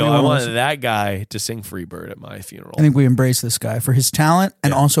somebody. I wanted that guy to sing Freebird at my funeral. I think we embrace this guy for his talent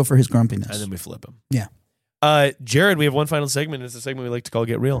and also for his grumpiness. And then we flip him. Yeah. Jared, we have one final segment. It's a segment we like to call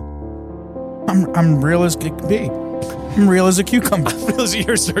Get Real. I'm real as it can be. I'm real as a cucumber. I'm real as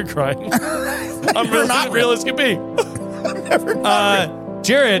you start crying. I'm real as can be. I'm never not real.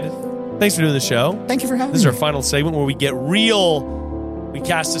 Jared, thanks for doing the show. Thank you for having me. This is our final segment where we get real. We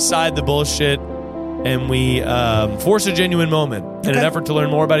cast aside the bullshit. And we force a genuine moment in an effort to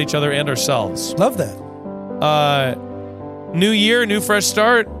learn more about each other and ourselves. Love that. New year, new fresh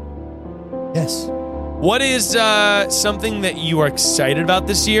start. Yes. What is something that you are excited about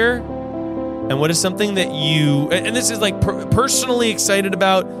this year? And what is something that and this is like personally excited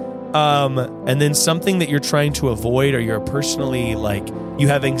about, and then something that you're trying to avoid, or you're personally like, you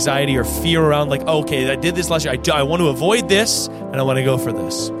have anxiety or fear around, like, okay, I did this last year. I want to avoid this, and I want to go for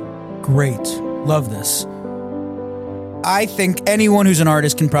this. Great. Love this. I think anyone who's an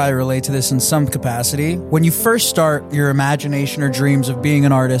artist can probably relate to this in some capacity. When you first start your imagination or dreams of being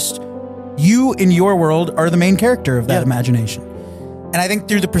an artist, you in your world are the main character of that imagination. And I think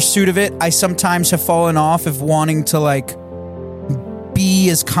through the pursuit of it, I sometimes have fallen off of wanting to like be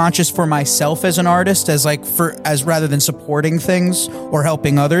as conscious for myself as an artist as rather than supporting things or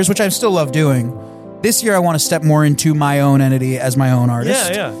helping others, which I still love doing. This year I want to step more into my own entity as my own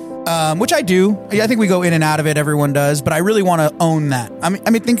artist. Which I do. I think we go in and out of it. Everyone does. But I really want to own that. I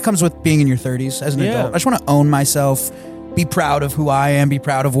think it comes with being in your 30s as an adult. I just want to own myself be proud of who I am, be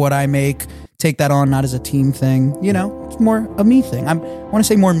proud of what I make, take that on not as a team thing. You know, it's more a me thing. I want to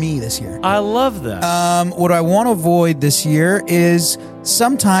say more me this year. I love that. What I want to avoid this year is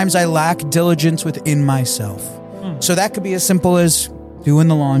sometimes I lack diligence within myself. So that could be as simple as doing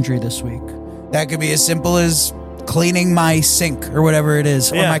the laundry this week. That could be as simple as cleaning my sink or whatever it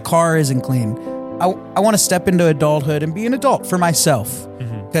is, or my car isn't clean. I want to step into adulthood and be an adult for myself,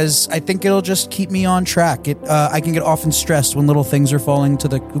 because I think it'll just keep me on track. I can get often stressed when little things are falling to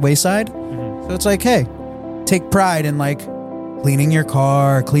the wayside. So it's like, hey, take pride in like cleaning your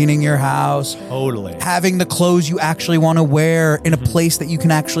car, cleaning your house. Totally. Having the clothes you actually want to wear in a place that you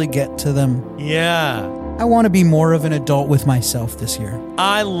can actually get to them. Yeah. I want to be more of an adult with myself this year.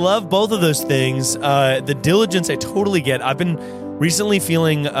 I love both of those things. The diligence I totally get. I've been recently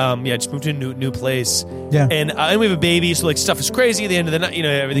feeling, I just moved to a new place. Yeah. And we have a baby, so like stuff is crazy at the end of the night. You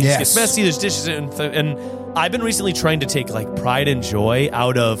know, everything just gets messy. There's dishes and I've been recently trying to take like pride and joy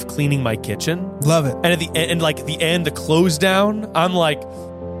out of cleaning my kitchen. Love it. And at the end, like the end, the close down, I'm like,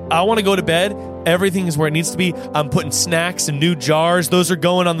 I want to go to bed. Everything is where it needs to be. I'm putting snacks in new jars. Those are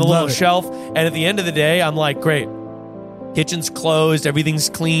going on the little shelf. And at the end of the day, I'm like, great. Kitchen's closed. Everything's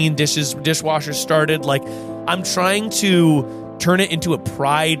clean. Dishwasher started. Like, I'm trying to turn it into a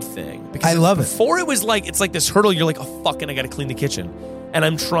pride thing. Because I love it. Before it was like, it's like this hurdle. You're like, oh, fuck, and I got to clean the kitchen. And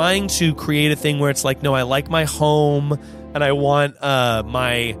I'm trying to create a thing where it's like, no, I like my home and I want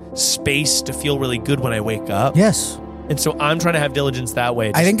my space to feel really good when I wake up. Yes. And so I'm trying to have diligence that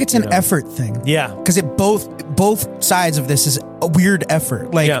way. I think it's an effort thing. Yeah. Because both sides of this is a weird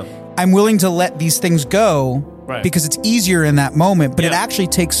effort. Like, I'm willing to let these things go because it's easier in that moment, but it actually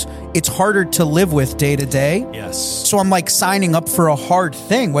it's harder to live with day to day. Yes. So I'm like signing up for a hard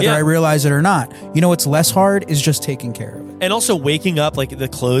thing, whether I realize it or not. You know what's less hard is just taking care of it. And also waking up, like the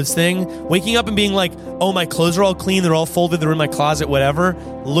clothes thing, waking up and being like, oh, my clothes are all clean. They're all folded. They're in my closet, whatever.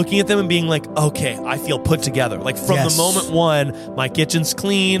 Looking at them and being like, okay, I feel put together. Like from the moment one, my kitchen's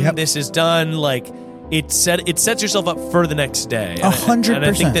clean. This is done. Like it sets yourself up for the next day. 100%. And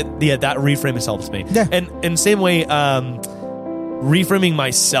I think that reframe has helped me. Yeah. And same way, reframing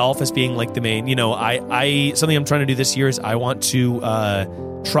myself as being like the main, I something I'm trying to do this year is I want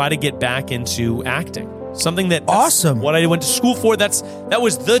to try to get back into acting. Something that's awesome. What I went to school for. That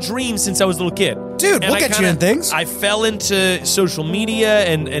was the dream since I was a little kid. Dude, look at you in things. I fell into social media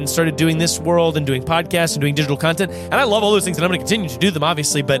and started doing this world and doing podcasts and doing digital content. And I love all those things and I'm going to continue to do them,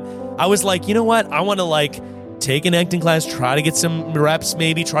 obviously. But I was like, you know what? I want to like take an acting class, try to get some reps,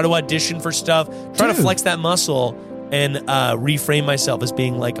 maybe try to audition for stuff, try to flex that muscle. And reframe myself as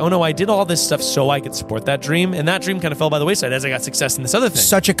being like, oh no, I did all this stuff so I could support that dream. And that dream kind of fell by the wayside as I got success in this other thing.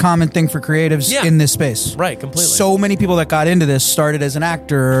 Such a common thing for creatives in this space. Right, completely. So many people that got into this started as an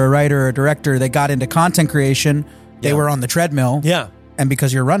actor or a writer or a director. They got into content creation. They were on the treadmill. Yeah. And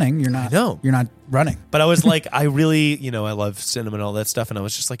because you're running, you're not running. But I was like, I really, I love cinema and all that stuff. And I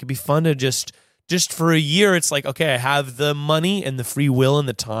was just like, it'd be fun to just for a year, it's like, okay, I have the money and the free will and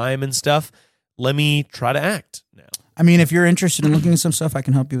the time and stuff. Let me try to act now. I mean, if you're interested in looking at some stuff, I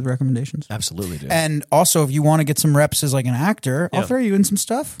can help you with recommendations. Absolutely, dude. And also, if you want to get some reps as like an actor, I'll throw you in some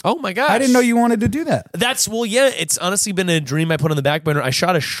stuff. Oh my gosh. I didn't know you wanted to do that. It's honestly been a dream I put on the back burner. I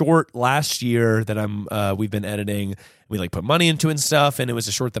shot a short last year that we've been editing. We like put money into it and stuff, and it was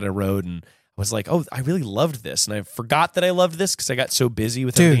a short that I wrote, and I was like, oh, I really loved this. And I forgot that I loved this because I got so busy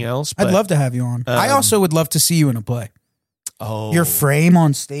with everything else. But, I'd love to have you on. I also would love to see you in a play. Oh, your frame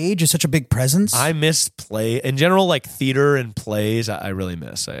on stage is such a big presence. I miss play in general, like theater and plays. I really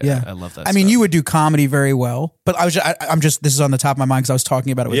miss. I love that. I mean, you would do comedy very well, but I'm just this is on the top of my mind because I was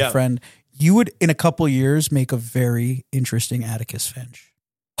talking about it with a friend. You would, in a couple of years, make a very interesting Atticus Finch.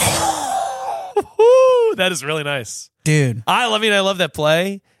 That is really nice, dude. I love that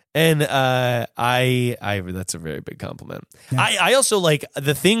play. And I that's a very big compliment. Yeah. I also like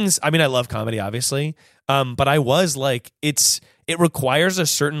the things. I mean, I love comedy, obviously. But I was like, it requires a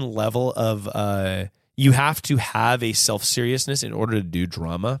certain level of you have to have a self-seriousness in order to do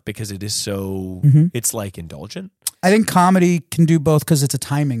drama because it is so it's like indulgent. I think comedy can do both because it's a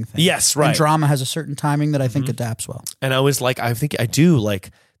timing thing. Yes, right. And drama has a certain timing that I think adapts well. And I was like, I think I do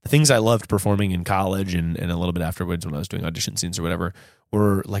like the things I loved performing in college and a little bit afterwards when I was doing audition scenes or whatever.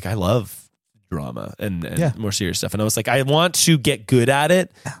 Or like I love drama and more serious stuff. And I was like, I want to get good at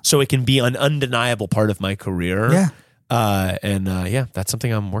it so it can be an undeniable part of my career. Yeah. That's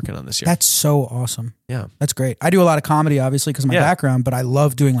something I'm working on this year. That's so awesome. Yeah. That's great. I do a lot of comedy, obviously, because of my background, but I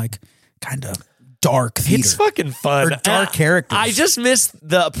love doing like kind of dark theater. It's fucking fun. Or dark characters. I just miss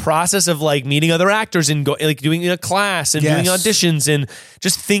the process of like meeting other actors and doing a class and doing auditions and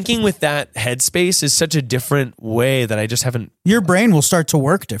just thinking with that headspace is such a different way that I just haven't. Your brain will start to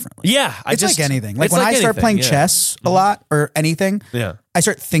work differently. Yeah. It's like anything. Like when I start playing chess a lot or anything, I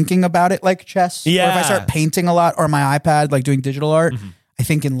start thinking about it like chess. Yeah. Or if I start painting a lot or my iPad, like doing digital art, I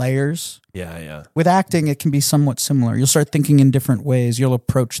think in layers. Yeah. With acting, it can be somewhat similar. You'll start thinking in different ways. You'll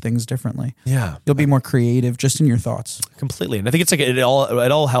approach things differently. Yeah. You'll be more creative just in your thoughts. Completely. And I think it's like it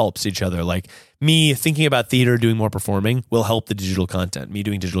all helps each other. Like me thinking about theater, doing more performing will help the digital content. Me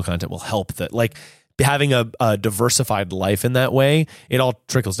doing digital content will help that. Like having a diversified life in that way, it all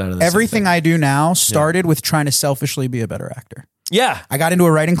trickles down to the Everything I do now started with trying to selfishly be a better actor. Yeah. I got into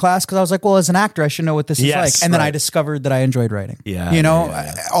a writing class because I was like, well, as an actor, I should know what this is like. And then I discovered that I enjoyed writing. Yeah. You know,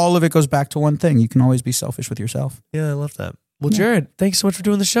 all of it goes back to one thing. You can always be selfish with yourself. Yeah, I love that. Well, Jared, thanks so much for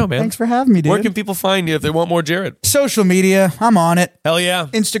doing the show, man. Thanks for having me, dude. Where can people find you if they want more Jared? Social media. I'm on it. Hell yeah.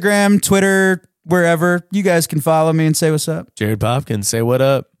 Instagram, Twitter, wherever. You guys can follow me and say what's up. Jared Popkin, say what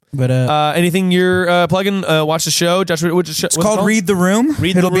up. But anything you're plugging? Watch the show. Josh, what's the show? It's called Read the Room.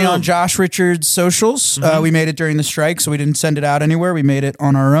 It'll be on Josh Richards' socials. We made it during the strike, so we didn't send it out anywhere. We made it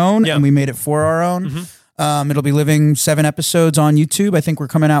on our own, and we made it for our own. It'll be living 7 episodes on YouTube. I think we're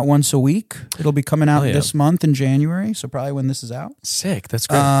coming out once a week. It'll be coming out this month in January, so probably when this is out. Sick. That's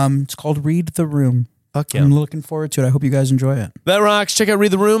great. It's called Read the Room. Fuck yeah. I'm looking forward to it. I hope you guys enjoy it. That rocks. Check out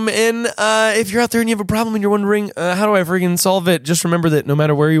Read the Room. And if you're out there and you have a problem and you're wondering, how do I freaking solve it? Just remember that no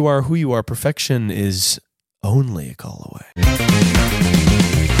matter where you are, who you are, perfection is only a call away.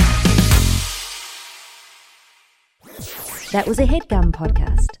 That was a HeadGum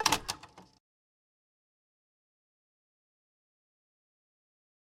podcast.